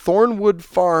 owns the Thornwood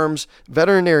Farms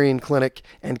Veterinarian Clinic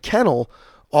and Kennel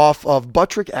off of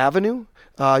Buttrick Avenue.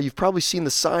 You've probably seen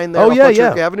the sign there. Buttrick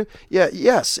Avenue.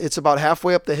 Yes. It's about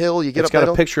halfway up the hill. You get it's got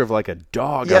a picture of like a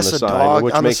dog on the sign, dog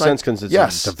which makes sense because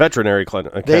it's a veterinary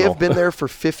clinic. They have been there for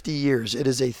 50 years. It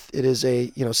is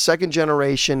a second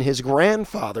generation. His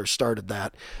grandfather started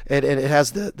that, and it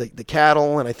has the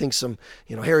cattle and I think some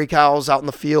hairy cows out in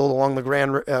the field along the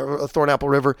Grand Thornapple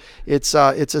River. It's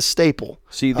a staple.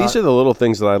 See, these are the little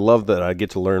things that I love that I get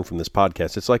to learn from this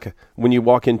podcast. It's like when you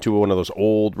walk into one of those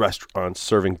old restaurants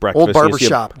serving breakfast. Old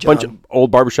barbershop.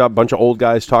 Bunch of old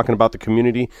guys talking about the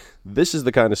community. This is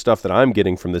the kind of stuff that I'm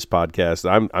getting from this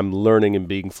podcast. I'm learning and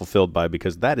being fulfilled by,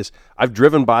 because I've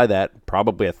driven by that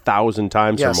probably 1,000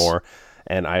 times or more.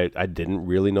 And I didn't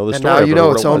really know the story. And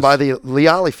now it's owned by the Lee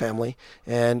Ali family,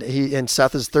 and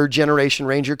Seth is third generation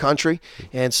Ranger Country,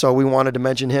 and so we wanted to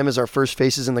mention him as our first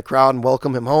faces in the crowd and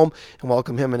welcome him home, and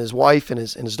welcome him and his wife and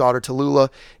his daughter Tallulah,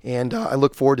 and I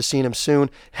look forward to seeing him soon.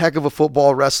 Heck of a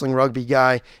football, wrestling, rugby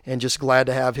guy, and just glad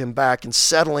to have him back and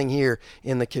settling here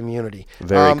in the community.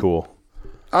 Very cool.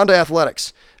 On to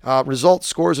athletics. Results,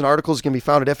 scores, and articles can be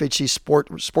found at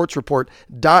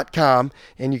FHCSportsReport.com,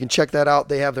 and you can check that out.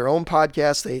 They have their own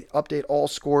podcast. They update all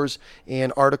scores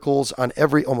and articles on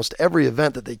almost every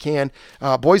event that they can.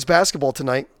 Boys basketball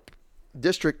tonight,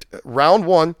 district round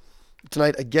 1,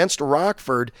 tonight against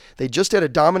Rockford. They just had a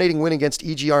dominating win against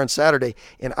EGR on Saturday,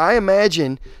 and I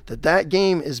imagine that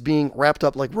game is being wrapped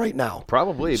up like right now.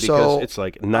 Probably, because it's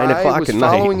like 9 o'clock at night. I was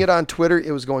following it on Twitter.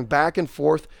 It was going back and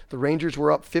forth. The Rangers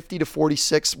were up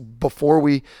 50-46 before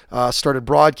we started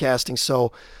broadcasting,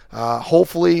 so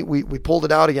hopefully we pulled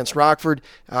it out against Rockford,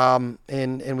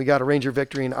 and we got a Ranger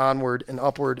victory and onward and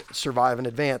upward survive and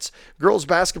advance. Girls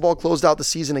basketball closed out the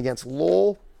season against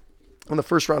Lowell in the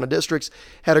first round of districts.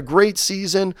 Had a great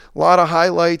season, a lot of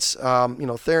highlights.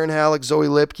 Theron Halleck, Zoe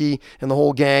Lipke, and the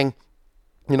whole gang.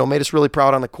 Made us really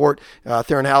proud on the court.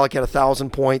 Theron Halleck had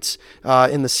 1,000 points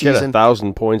in the season. She had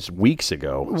 1,000 points weeks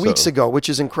ago, which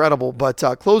is incredible. But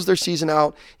closed their season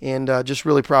out, and just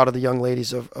really proud of the young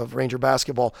ladies of Ranger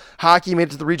basketball. Hockey made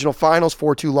it to the regional finals,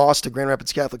 4-2 loss to Grand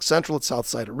Rapids Catholic Central at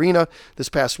Southside Arena this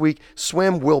past week.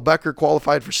 Swim, Will Becker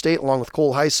qualified for state along with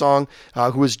Cole Heisong,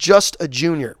 who is just a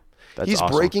junior. He's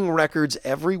awesome. Breaking records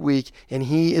every week, and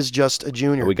he is just a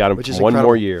junior. We got him which for is one incredible.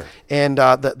 more year. And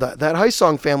that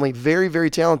Heisong family, very, very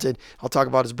talented. I'll talk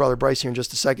about his brother Bryce here in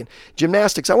just a second.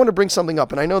 Gymnastics, I want to bring something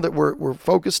up, and I know that we're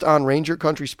focused on Ranger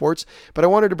Country Sports, but I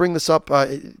wanted to bring this up.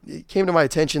 It came to my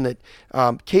attention that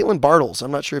Caitlin Bartles,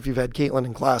 I'm not sure if you've had Caitlin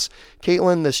in class.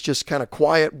 Caitlin, this just kind of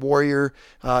quiet warrior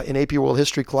in AP World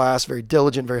History class, very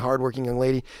diligent, very hardworking young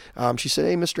lady. She said,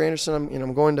 "Hey, Mr. Anderson,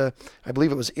 I'm going to, I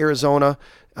believe it was Arizona."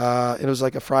 It was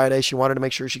like a Friday. She wanted to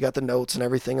make sure she got the notes and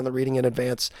everything and the reading in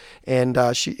advance. And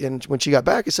when she got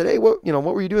back, I said, "Hey, what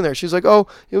were you doing there?" She's like, "Oh,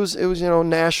 it was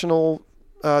national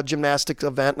gymnastics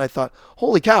event." And I thought,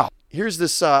 "Holy cow! Here's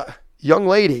this young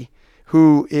lady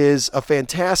who is a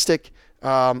fantastic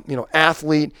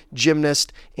athlete,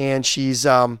 gymnast, and she's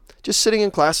just sitting in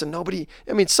class, and nobody,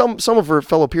 some of her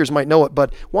fellow peers might know it,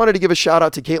 but wanted to give a shout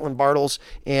out to Caitlin Bartles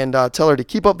and tell her to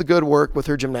keep up the good work with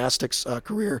her gymnastics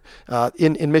career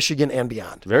in Michigan and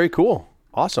beyond. Very cool.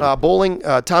 Awesome. Bowling,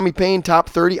 Tommy Payne, top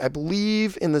 30, I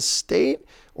believe, in the state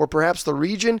or perhaps the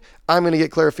region. I'm going to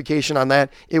get clarification on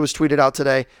that. It was tweeted out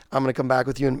today. I'm going to come back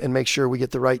with you and make sure we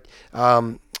get the right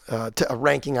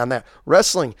ranking on that.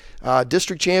 Wrestling,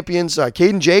 district champions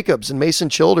Caden Jacobs and Mason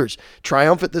Childers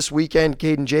triumphant this weekend.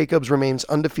 Caden Jacobs remains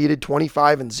undefeated,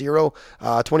 25-0,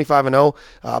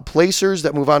 25-0. Placers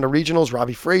that move on to regionals: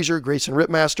 Robbie Frazier, Grayson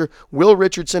Ripmaster, Will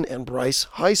Richardson, and Bryce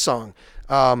Heisong.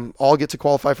 All get to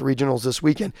qualify for regionals this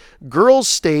weekend. Girls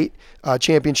state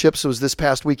championships was this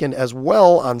past weekend as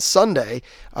well on Sunday.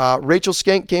 Rachel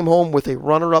Skank came home with a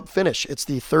runner-up finish. It's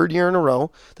the third year in a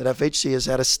row that FHC has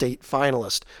had a state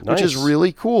finalist, which is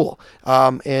really cool.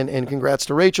 And congrats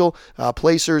to Rachel.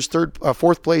 Placers,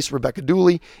 fourth place, Rebecca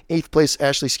Dooley. Eighth place,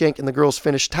 Ashley Skank. And the girls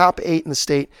finished top 8 in the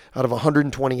state out of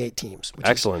 128 teams.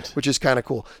 Which is kind of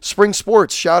cool. Spring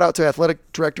sports, shout out to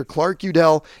athletic director Clark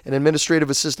Udell and administrative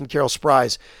assistant Carol Spry.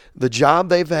 The job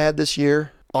they've had this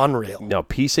year, unreal. Now,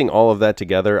 piecing all of that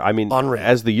together, unreal.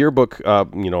 As the yearbook,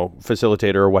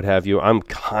 facilitator or what have you, I'm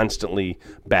constantly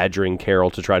badgering Carol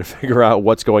to try to figure out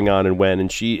what's going on and when,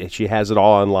 and she has it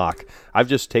all on lock. I've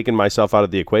just taken myself out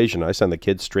of the equation. I send the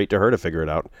kids straight to her to figure it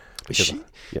out.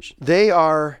 They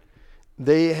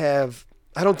have,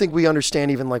 I don't think we understand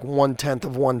even like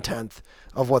 1/10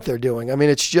 of what they're doing.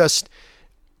 It's just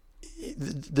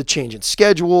the change in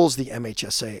schedules, the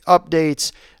MHSA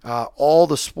updates, all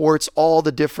the sports, all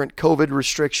the different COVID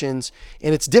restrictions,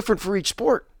 and it's different for each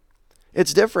sport.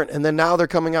 It's different. And then now they're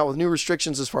coming out with new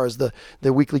restrictions as far as the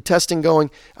weekly testing going.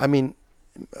 Mr.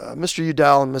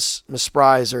 Udell and Miss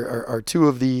Spries are two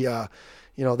of the,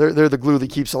 they're the glue that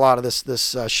keeps a lot of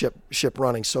this ship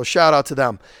running. So shout out to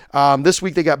them. This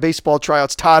week they got baseball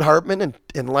tryouts. Todd Hartman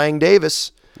and Lang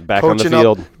Davis back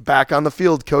on the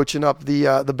field, coaching up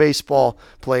the baseball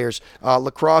players.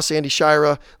 Lacrosse, Andy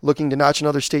Shira looking to notch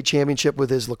another state championship with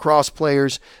his lacrosse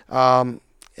players.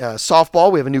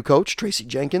 Softball, we have a new coach, Tracy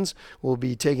Jenkins, will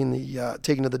be taking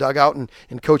to the dugout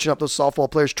and coaching up those softball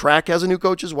players. Track has a new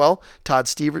coach as well, Todd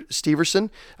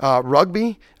Steverson.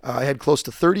 Rugby, I had close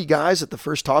to 30 guys at the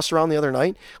first toss around the other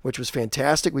night, which was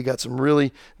fantastic. We got some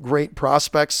really great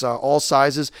prospects, all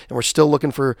sizes, and we're still looking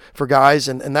for guys,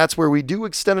 and that's where we do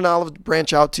extend an olive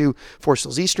branch out to Forest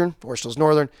Hills Eastern, Forest Hills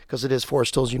Northern, because it is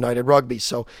Forest Hills United Rugby.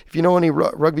 So if you know any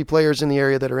rugby players in the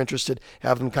area that are interested,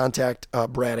 have them contact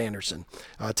Brad Anderson.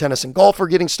 Tennis and golf are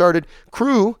getting started.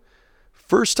 Crew,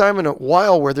 first time in a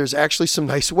while where there's actually some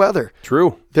nice weather.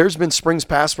 True. There's been springs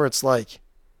past where it's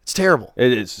terrible.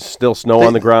 It's still snow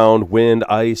on the ground, wind,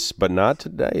 ice, but not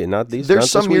today. Not these.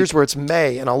 There's some years where it's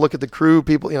May, and I'll look at the crew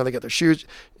people. They got their shoes,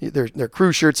 their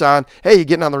crew shirts on. Hey, you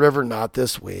getting on the river? Not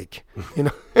this week.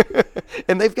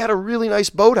 And they've got a really nice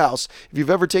boathouse. If you've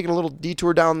ever taken a little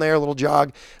detour down there, a little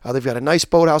jog, they've got a nice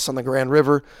boathouse on the Grand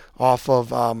River off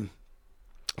of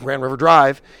Grand River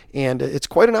Drive, and it's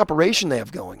quite an operation they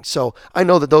have going. So I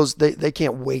know that they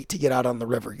can't wait to get out on the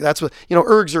river. That's what,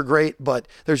 ergs are great, but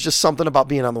there's just something about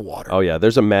being on the water. Oh yeah,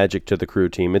 there's a magic to the Crew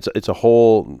team. It's a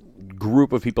whole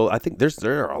group of people. I think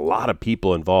there are a lot of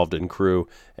people involved in Crew,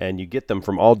 and you get them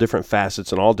from all different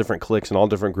facets and all different cliques and all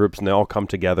different groups, and they all come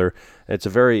together. It's a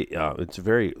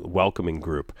very welcoming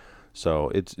group. So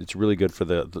it's really good for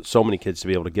the so many kids to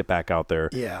be able to get back out there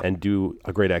and do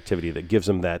a great activity that gives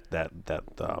them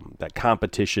that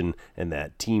competition and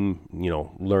that team,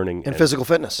 learning and physical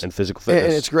fitness. And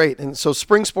it's great. And so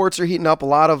spring sports are heating up. A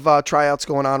lot of tryouts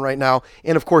going on right now,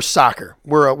 and of course soccer.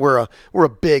 We're a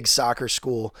big soccer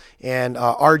school, and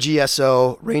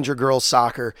RGSO, Ranger Girls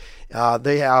Soccer.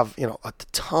 They have a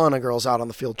ton of girls out on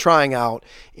the field trying out,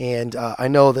 and I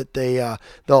know that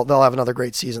they'll have another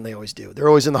great season. They always do. They're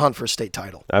always in the hunt for a state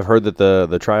title. I've heard that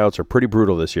the tryouts are pretty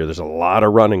brutal this year. There's a lot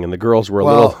of running, and the girls were a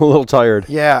little tired.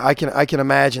 Yeah, I can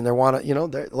imagine. They want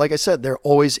to, like I said, they're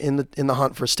always in the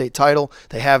hunt for a state title.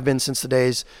 They have been since the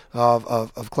days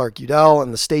of Clark Udell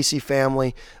and the Stacy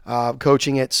family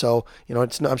coaching it. So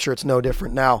I'm sure it's no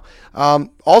different now.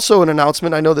 Also, an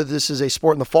announcement. I know that this is a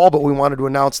sport in the fall, but we wanted to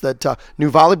announce that new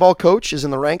volleyball coach is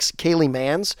in the ranks. Kaylee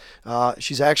Manns.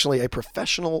 She's actually a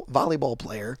professional volleyball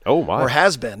player. Oh, wow. Or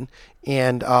has been.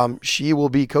 And she will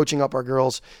be coaching up our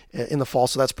girls in the fall,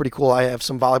 so that's pretty cool. I have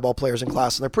some volleyball players in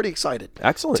class, and they're pretty excited.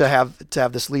 Excellent. To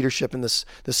have this leadership and this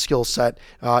skill set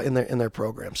in their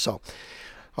program. So,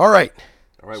 all right,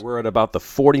 we're at about the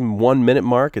 41-minute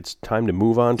mark. It's time to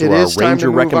move on to our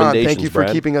Ranger recommendations. Thank you for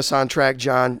keeping us on track,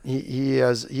 John. He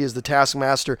is the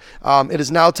taskmaster. It is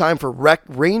now time for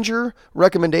Ranger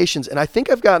recommendations, and I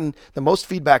think I've gotten the most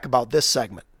feedback about this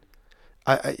segment.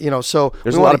 So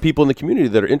there's a lot of people in the community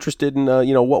that are interested in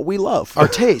what we love, our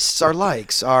tastes, our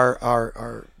likes,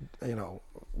 our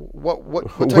what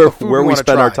type where of food we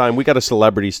spend try. our time. We got a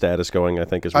celebrity status going, I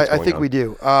think, is what's going I think on. we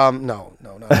do. No,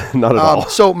 not at all.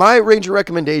 So my Ranger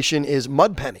recommendation is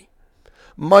Mud Penny.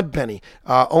 Mud Penny.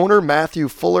 Owner Matthew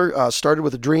Fuller started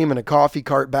with a dream and a coffee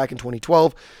cart back in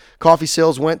 2012. Coffee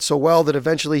sales went so well that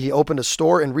eventually he opened a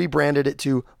store and rebranded it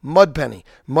to Mud Penny.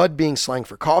 Mud being slang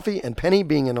for coffee, and penny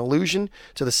being an allusion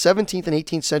to the 17th and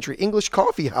 18th century English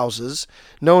coffee houses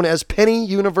known as penny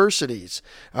universities,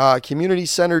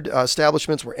 community-centered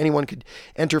establishments where anyone could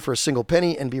enter for a single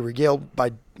penny and be regaled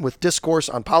with discourse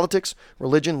on politics,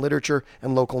 religion, literature,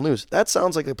 and local news. That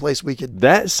sounds like a place we could.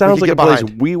 That sounds like a place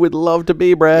we would love to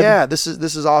be, Brad. Yeah, this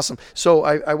is awesome. So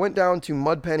I went down to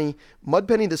Mud Penny. Mud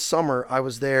Penny this summer. I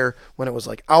was there when it was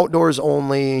like outdoors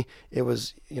only. It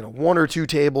was one or two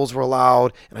tables were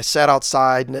allowed, and I sat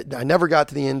outside. I never got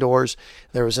to the indoors.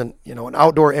 There was an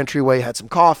outdoor entryway. Had some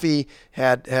coffee.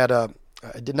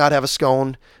 I did not have a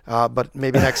scone, but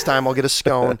maybe next time I'll get a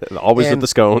scone. Always with the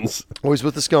scones. Always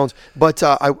with the scones. But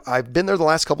I've been there the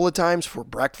last couple of times for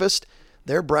breakfast.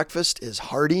 Their breakfast is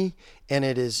hearty, and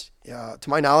it is, to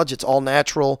my knowledge, it's all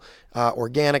natural,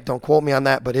 organic. Don't quote me on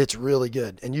that, but it's really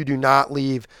good. And you do not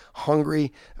leave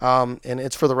hungry, and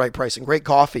it's for the right price. And great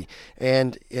coffee.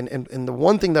 And the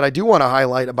one thing that I do want to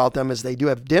highlight about them is they do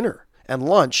have dinner and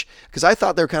lunch, because I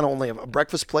thought they were kind of only a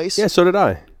breakfast place. Yeah, so did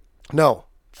I. No.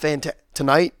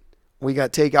 Tonight, we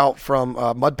got takeout from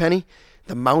Mud Penny,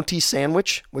 the Mountie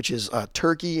sandwich, which is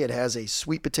turkey. It has a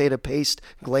sweet potato paste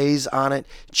glaze on it,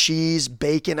 cheese,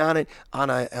 bacon on it, on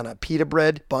a pita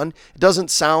bread bun. It doesn't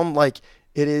sound like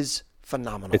it is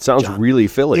phenomenal. It sounds really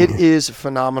filling. It is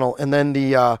phenomenal. And then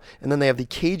they have the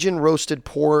Cajun roasted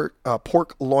pork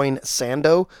loin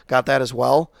sando. Got that as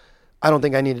well. I don't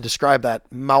think I need to describe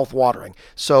that. Mouth-watering.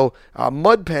 So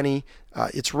Mud Penny,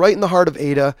 it's right in the heart of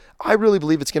Ada. I really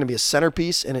believe it's going to be a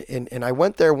centerpiece. And I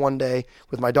went there one day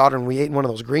with my daughter, and we ate in one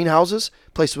of those greenhouses.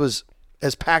 The place was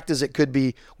as packed as it could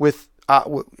be, with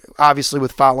obviously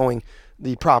with following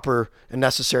the proper and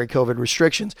necessary COVID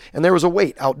restrictions. And there was a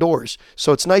wait outdoors.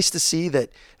 So it's nice to see that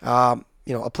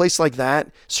a place like that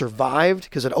survived,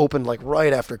 because it opened like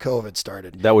right after COVID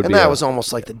started. That was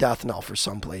almost like the death knell for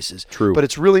some places. True. But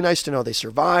it's really nice to know they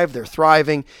survived, they're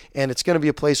thriving, and it's going to be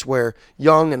a place where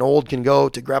young and old can go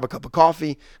to grab a cup of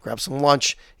coffee, grab some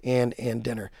lunch, and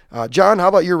dinner. John, how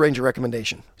about your Ranger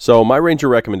recommendation? So my Ranger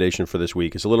recommendation for this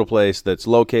week is a little place that's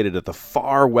located at the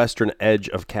far western edge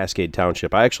of Cascade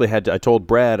Township. I told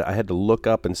Brad I had to look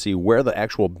up and see where the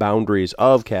actual boundaries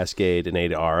of Cascade and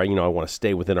Ada are. I want to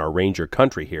stay within our Ranger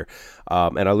country here.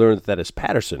 And I learned that is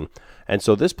Patterson. And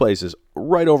so this place is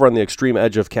right over on the extreme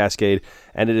edge of Cascade,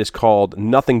 and it is called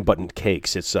Nothing But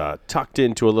Cakes. It's tucked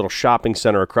into a little shopping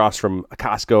center across from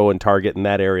Costco and Target in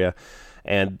that area.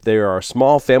 And they are a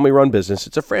small family-run business.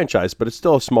 It's a franchise, but it's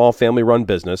still a small family-run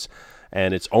business,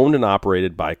 and it's owned and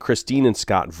operated by Christine and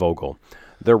Scott Vogel.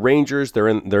 They're rangers. They're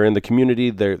in the community.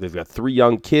 They've got 3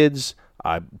 young kids.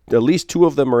 At least 2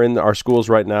 of them are in our schools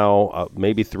right now,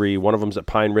 maybe 3. One of them's at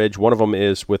Pine Ridge. One of them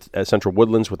is at Central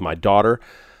Woodlands with my daughter.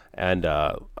 And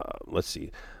let's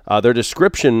see. Their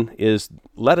description is,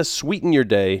 let us sweeten your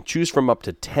day. Choose from up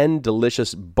to 10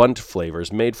 delicious Bundt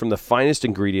flavors made from the finest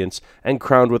ingredients and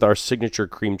crowned with our signature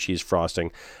cream cheese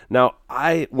frosting. Now,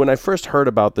 when I first heard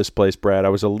about this place, Brad, I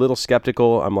was a little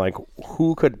skeptical. I'm like,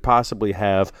 who could possibly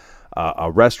have a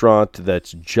restaurant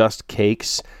that's just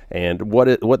cakes? And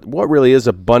what really is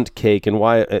a Bundt cake, and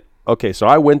why? Okay, so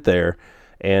I went there,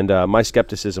 and my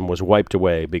skepticism was wiped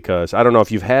away, because I don't know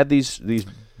if you've had these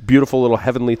beautiful little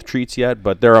heavenly treats yet,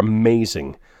 but they're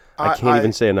amazing. I can't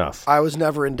even say enough. I was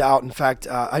never in doubt. In fact,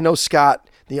 I know Scott,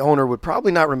 the owner, would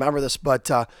probably not remember this, but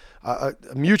a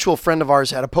mutual friend of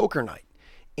ours had a poker night,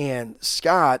 and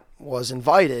Scott was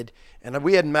invited, and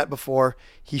we hadn't met before.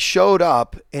 He showed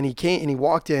up, and he came, and he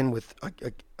walked in with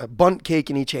a Bundt cake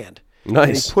in each hand. Nice.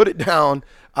 And he put it down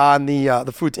on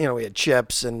the food. We had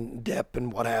chips and dip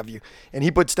and what have you, and he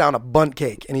puts down a Bundt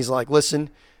cake, and he's like, "Listen,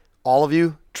 all of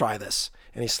you, try this."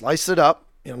 And he sliced it up,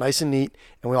 nice and neat,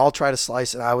 and we all tried to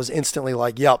slice it. I was instantly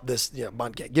like, "Yep, this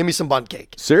Bundt cake. Give me some Bundt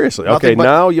cake." Seriously, okay.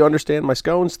 Now you understand my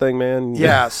scones thing, man.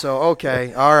 Yeah. So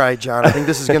okay, all right, John. I think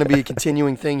this is going to be a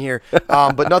continuing thing here.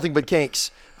 But nothing but cakes.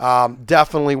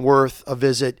 Definitely worth a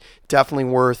visit. Definitely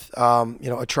worth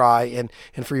a try. And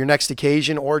for your next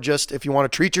occasion, or just if you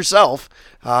want to treat yourself,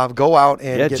 go out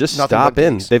and get just nothing stop but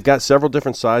in. cakes. They've got several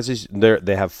different sizes.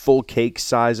 They have full cake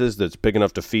sizes that's big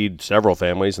enough to feed several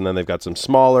families, and then they've got some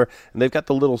smaller, and they've got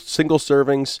the little single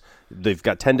servings. They've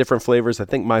got 10 different flavors. I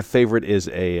think my favorite is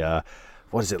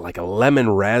like a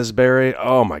lemon raspberry.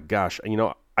 Oh my gosh!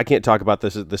 I can't talk about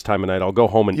this at this time of night. I'll go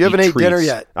home and eat treats. You haven't ate dinner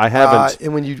yet. I haven't.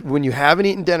 And when you haven't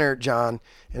eaten dinner, John,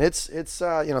 and it's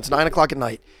 9:00 at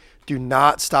night, do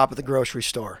not stop at the grocery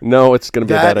store. No, it's going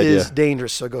to be a bad idea. That is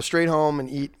dangerous. So go straight home and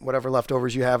eat whatever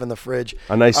leftovers you have in the fridge.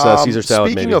 A nice Caesar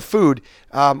salad, Speaking maybe. of food,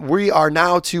 we are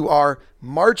now to our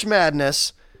March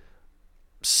Madness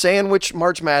sandwich.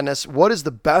 March Madness. What is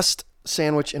the best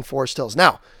sandwich in Forest Hills?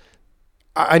 Now,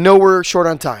 I know we're short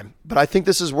on time, but I think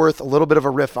this is worth a little bit of a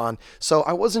riff on. So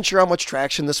I wasn't sure how much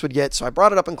traction this would get, so I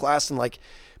brought it up in class and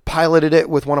piloted it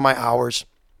with one of my hours,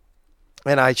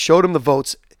 and I showed them the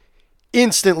votes.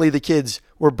 Instantly, the kids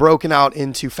were broken out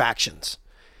into factions.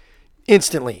 And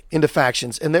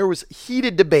there was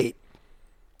heated debate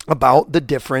about the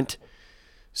different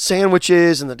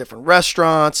sandwiches and the different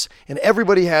restaurants, and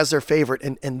everybody has their favorite.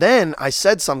 And then I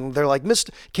said something. They're like,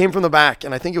 came from the back,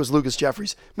 and I think it was Lucas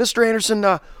Jeffries. "Mr. Anderson,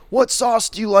 what sauce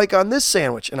do you like on this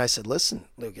sandwich?" And I said, "Listen,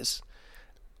 Lucas,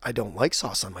 I don't like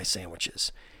sauce on my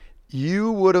sandwiches."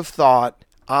 You would have thought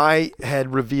I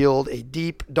had revealed a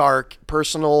deep, dark,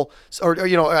 personal, or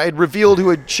I had revealed who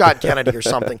had shot Kennedy or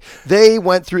something. They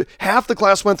went through, half the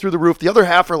class went through the roof. The other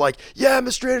half are like, "Yeah,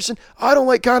 Mr. Anderson, I don't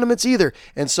like condiments either."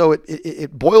 And so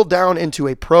it boiled down into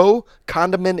a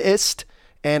pro-condimentist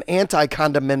and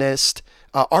anti-condimentist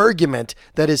argument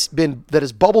that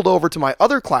has bubbled over to my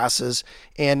other classes.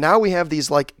 And now we have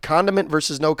these condiment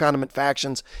versus no condiment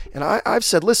factions. And I've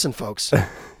said, "Listen, folks,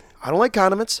 I don't like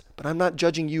condiments, but I'm not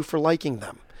judging you for liking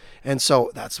them." And so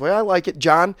that's the way I like it.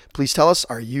 John, please tell us,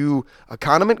 are you a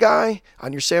condiment guy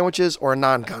on your sandwiches or a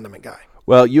non-condiment guy?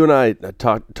 Well, you and I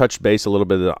touched base a little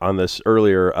bit on this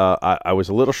earlier. I was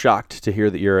a little shocked to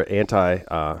hear that you're anti.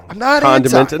 I'm not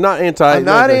condiment. anti. Not anti. I'm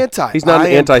not anti. He's not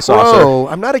an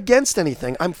anti-saucer. I'm not against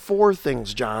anything. I'm for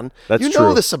things, John. That's you true.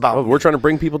 know this about me. We're trying to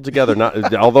bring people together.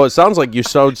 Not, although it sounds like you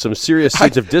sowed some serious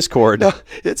seeds of discord. No,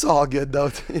 it's all good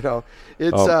though.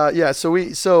 It's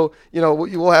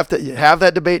we'll have to have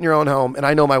that debate in your own home. And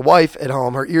I know my wife at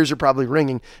home, her ears are probably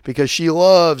ringing because she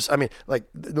loves. I mean,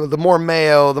 the more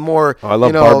mayo, the more I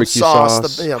love barbecue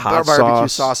sauce, hot barbecue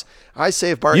sauce. I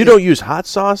say if barbecue. You don't use hot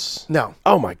sauce? No.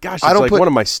 Oh my gosh, it's like one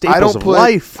of my staples of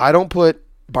life. I don't put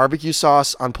barbecue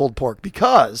sauce on pulled pork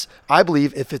because I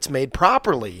believe if it's made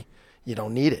properly, you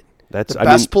don't need it. That's the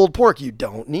best pulled pork. You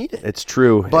don't need it. It's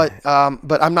true. But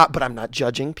I'm not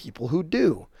judging people who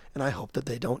do, and I hope that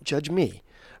they don't judge me.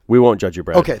 We won't judge you,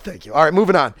 Brad. Okay, thank you. All right,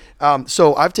 moving on.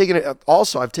 So I've taken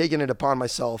it upon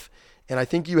myself, and I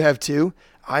think you have too.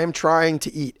 I am trying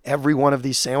to eat every one of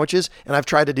these sandwiches, and I've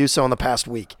tried to do so in the past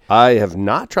week. I have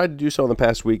not tried to do so in the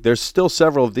past week. There's still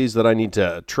several of these that I need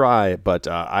to try, but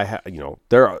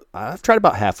I've tried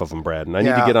about half of them, Brad, and I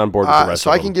need to get on board with the rest so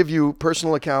of I them. can give you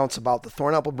personal accounts about the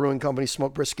Thornapple Brewing Company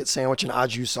smoked brisket sandwich and au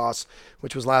jus sauce,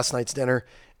 which was last night's dinner.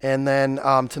 And then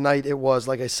tonight it was,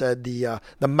 like I said, the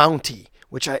Mountie,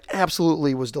 which I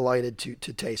absolutely was delighted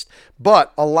to taste.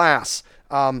 But alas,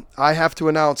 I have to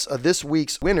announce this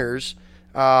week's winners.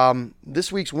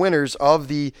 this week's winners of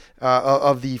the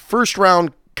first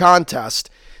round contest,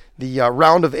 the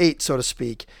round of 8, so to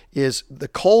speak, is the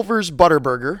Culver's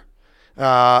Butterburger,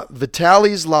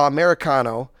 Vitali's La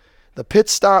Americano, the Pit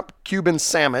Stop Cuban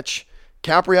Sandwich,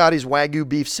 Capriati's Wagyu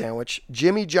Beef Sandwich,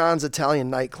 Jimmy John's Italian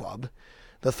Nightclub,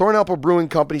 the Thornapple Brewing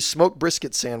Company Smoked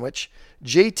Brisket Sandwich,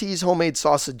 JT's Homemade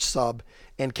Sausage Sub,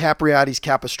 and Capriati's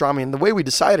Capastrami. And the way we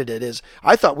decided it is,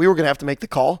 I thought we were going to have to make the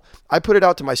call. I put it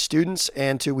out to my students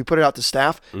and we put it out to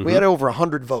staff. Mm-hmm. We had over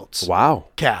 100 votes. Wow.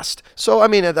 Cast. So, I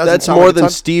mean, that's more like than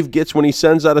Steve gets when he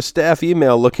sends out a staff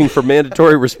email looking for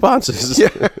mandatory responses.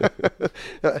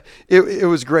 It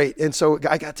was great. And so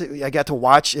I got to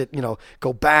watch it,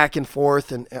 go back and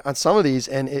forth and on some of these.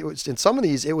 And it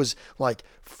was like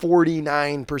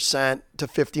 49% to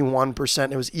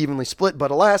 51%. It was evenly split,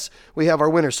 but alas, we have our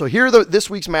winners. So here are this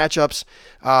week's matchups.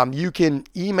 You can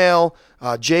email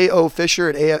J.O. Fisher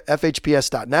at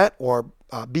fhps.net or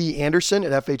B. Anderson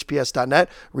at fhps.net.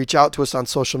 Reach out to us on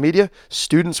social media.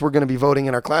 Students, we're going to be voting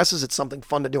in our classes. It's something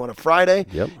fun to do on a Friday.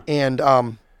 Yep.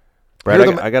 And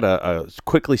Brad, I got to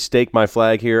quickly stake my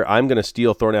flag here. I'm going to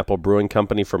steal Thornapple Brewing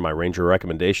Company for my Ranger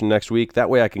recommendation next week. That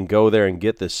way I can go there and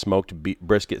get this smoked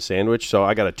brisket sandwich. So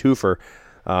I got a twofer.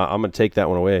 I'm going to take that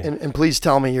one away. And please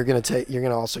tell me you're going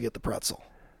to also get the pretzel.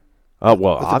 Oh,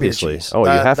 well, obviously. You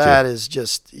have to. That is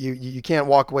just, you can't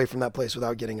walk away from that place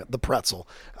without getting the pretzel.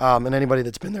 And anybody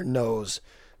that's been there knows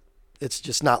it's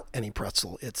just not any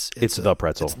pretzel. It's the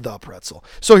pretzel. It's the pretzel.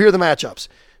 So here are the matchups.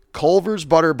 Culver's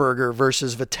Butterburger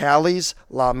versus Vitali's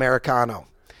La Americano.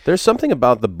 There's something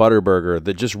about the Butterburger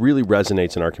that just really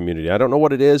resonates in our community. I don't know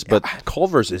what it is, but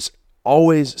Culver's is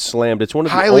always slammed. It's one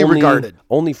of the highly regarded,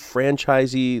 only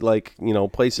franchisee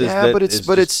places. Yeah, but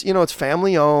it's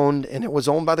family owned, and it was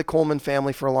owned by the Coleman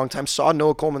family for a long time. Saw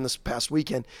Noah Coleman this past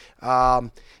weekend.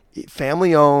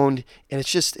 Family owned, and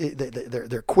it's just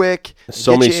they're quick.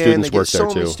 So many students work there too.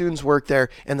 So many students work there,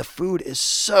 and the food is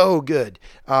so good.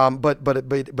 But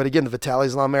again, the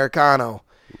Vitali's La Americano.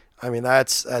 I mean,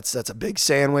 that's a big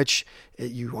sandwich.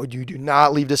 You do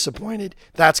not leave disappointed.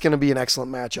 That's going to be an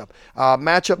excellent matchup.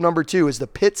 Matchup number 2 is the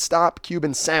Pit Stop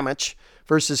Cuban Sandwich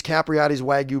versus Capriati's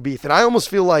Wagyu Beef, and I almost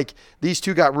feel like these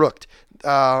two got rooked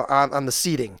on the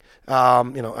seating.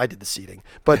 I did the seating,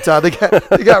 but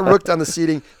they got rooked on the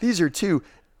seating. These are two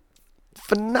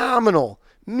phenomenal,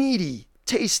 meaty,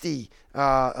 tasty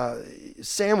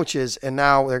sandwiches, and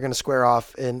now they're going to square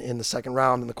off in the second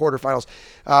round in the quarterfinals.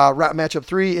 Matchup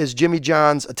 3 is Jimmy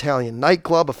John's Italian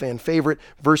Nightclub, a fan favorite,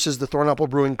 versus the Thornapple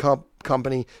Brewing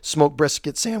Company Smoked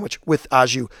Brisket Sandwich with au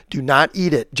jus. Do not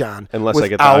eat it, John, unless I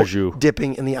get the au jus.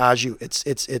 Dipping in the au jus.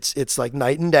 It's like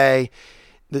night and day.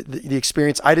 The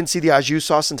experience. I didn't see the au jus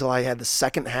sauce until I had the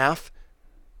second half.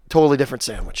 Totally different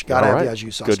sandwich. Gotta have the au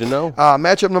jus sauce. Good to know.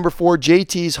 Matchup number 4,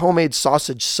 JT's Homemade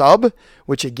Sausage Sub,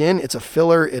 which again, it's a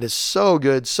filler. It is so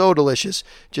good, so delicious.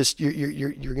 Just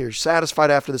you're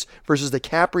satisfied after this. Versus the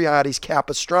Capriati's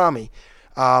Capastrami.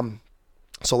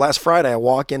 So last Friday, I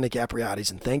walk into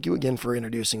Capriati's, and thank you again for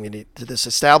introducing me to this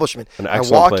establishment. I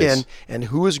walk in, and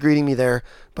who is greeting me there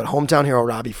but hometown hero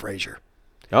Robbie Frazier.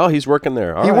 Oh, he's working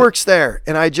there. He works there.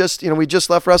 And we just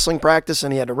left wrestling practice,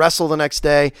 and he had to wrestle the next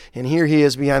day. And here he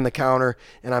is behind the counter,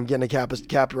 and I'm getting a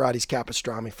Capriati's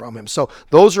Capastrami from him. So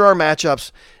those are our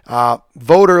matchups.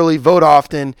 Vote early, vote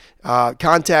often.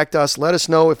 Contact us. Let us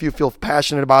know if you feel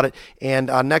passionate about it. And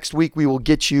next week we will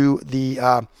get you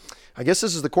I guess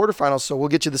this is the quarterfinals, so we'll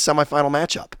get you the semifinal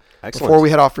matchup. Excellent. Before we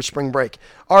head off for spring break.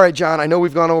 All right, John, I know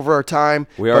we've gone over our time.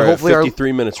 We are at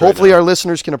 53 minutes right now. Hopefully our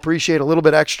listeners can appreciate a little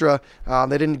bit extra.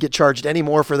 They didn't get charged any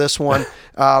more for this one.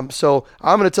 So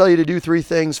I'm going to tell you to do 3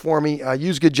 things for me.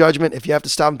 Use good judgment. If you have to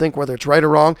stop and think whether it's right or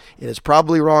wrong, it is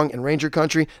probably wrong. In Ranger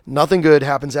Country, nothing good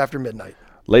happens after midnight.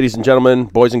 Ladies and gentlemen,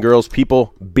 boys and girls,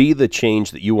 people, be the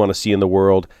change that you want to see in the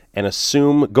world, and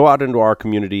go out into our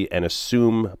community and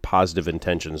assume positive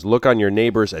intentions. Look on your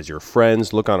neighbors as your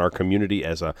friends. Look on our community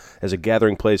as a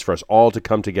gathering place for us all to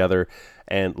come together,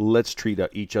 and let's treat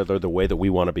each other the way that we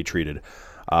want to be treated.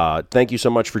 Thank you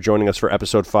so much for joining us for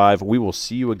episode 5. We will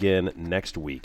see you again next week.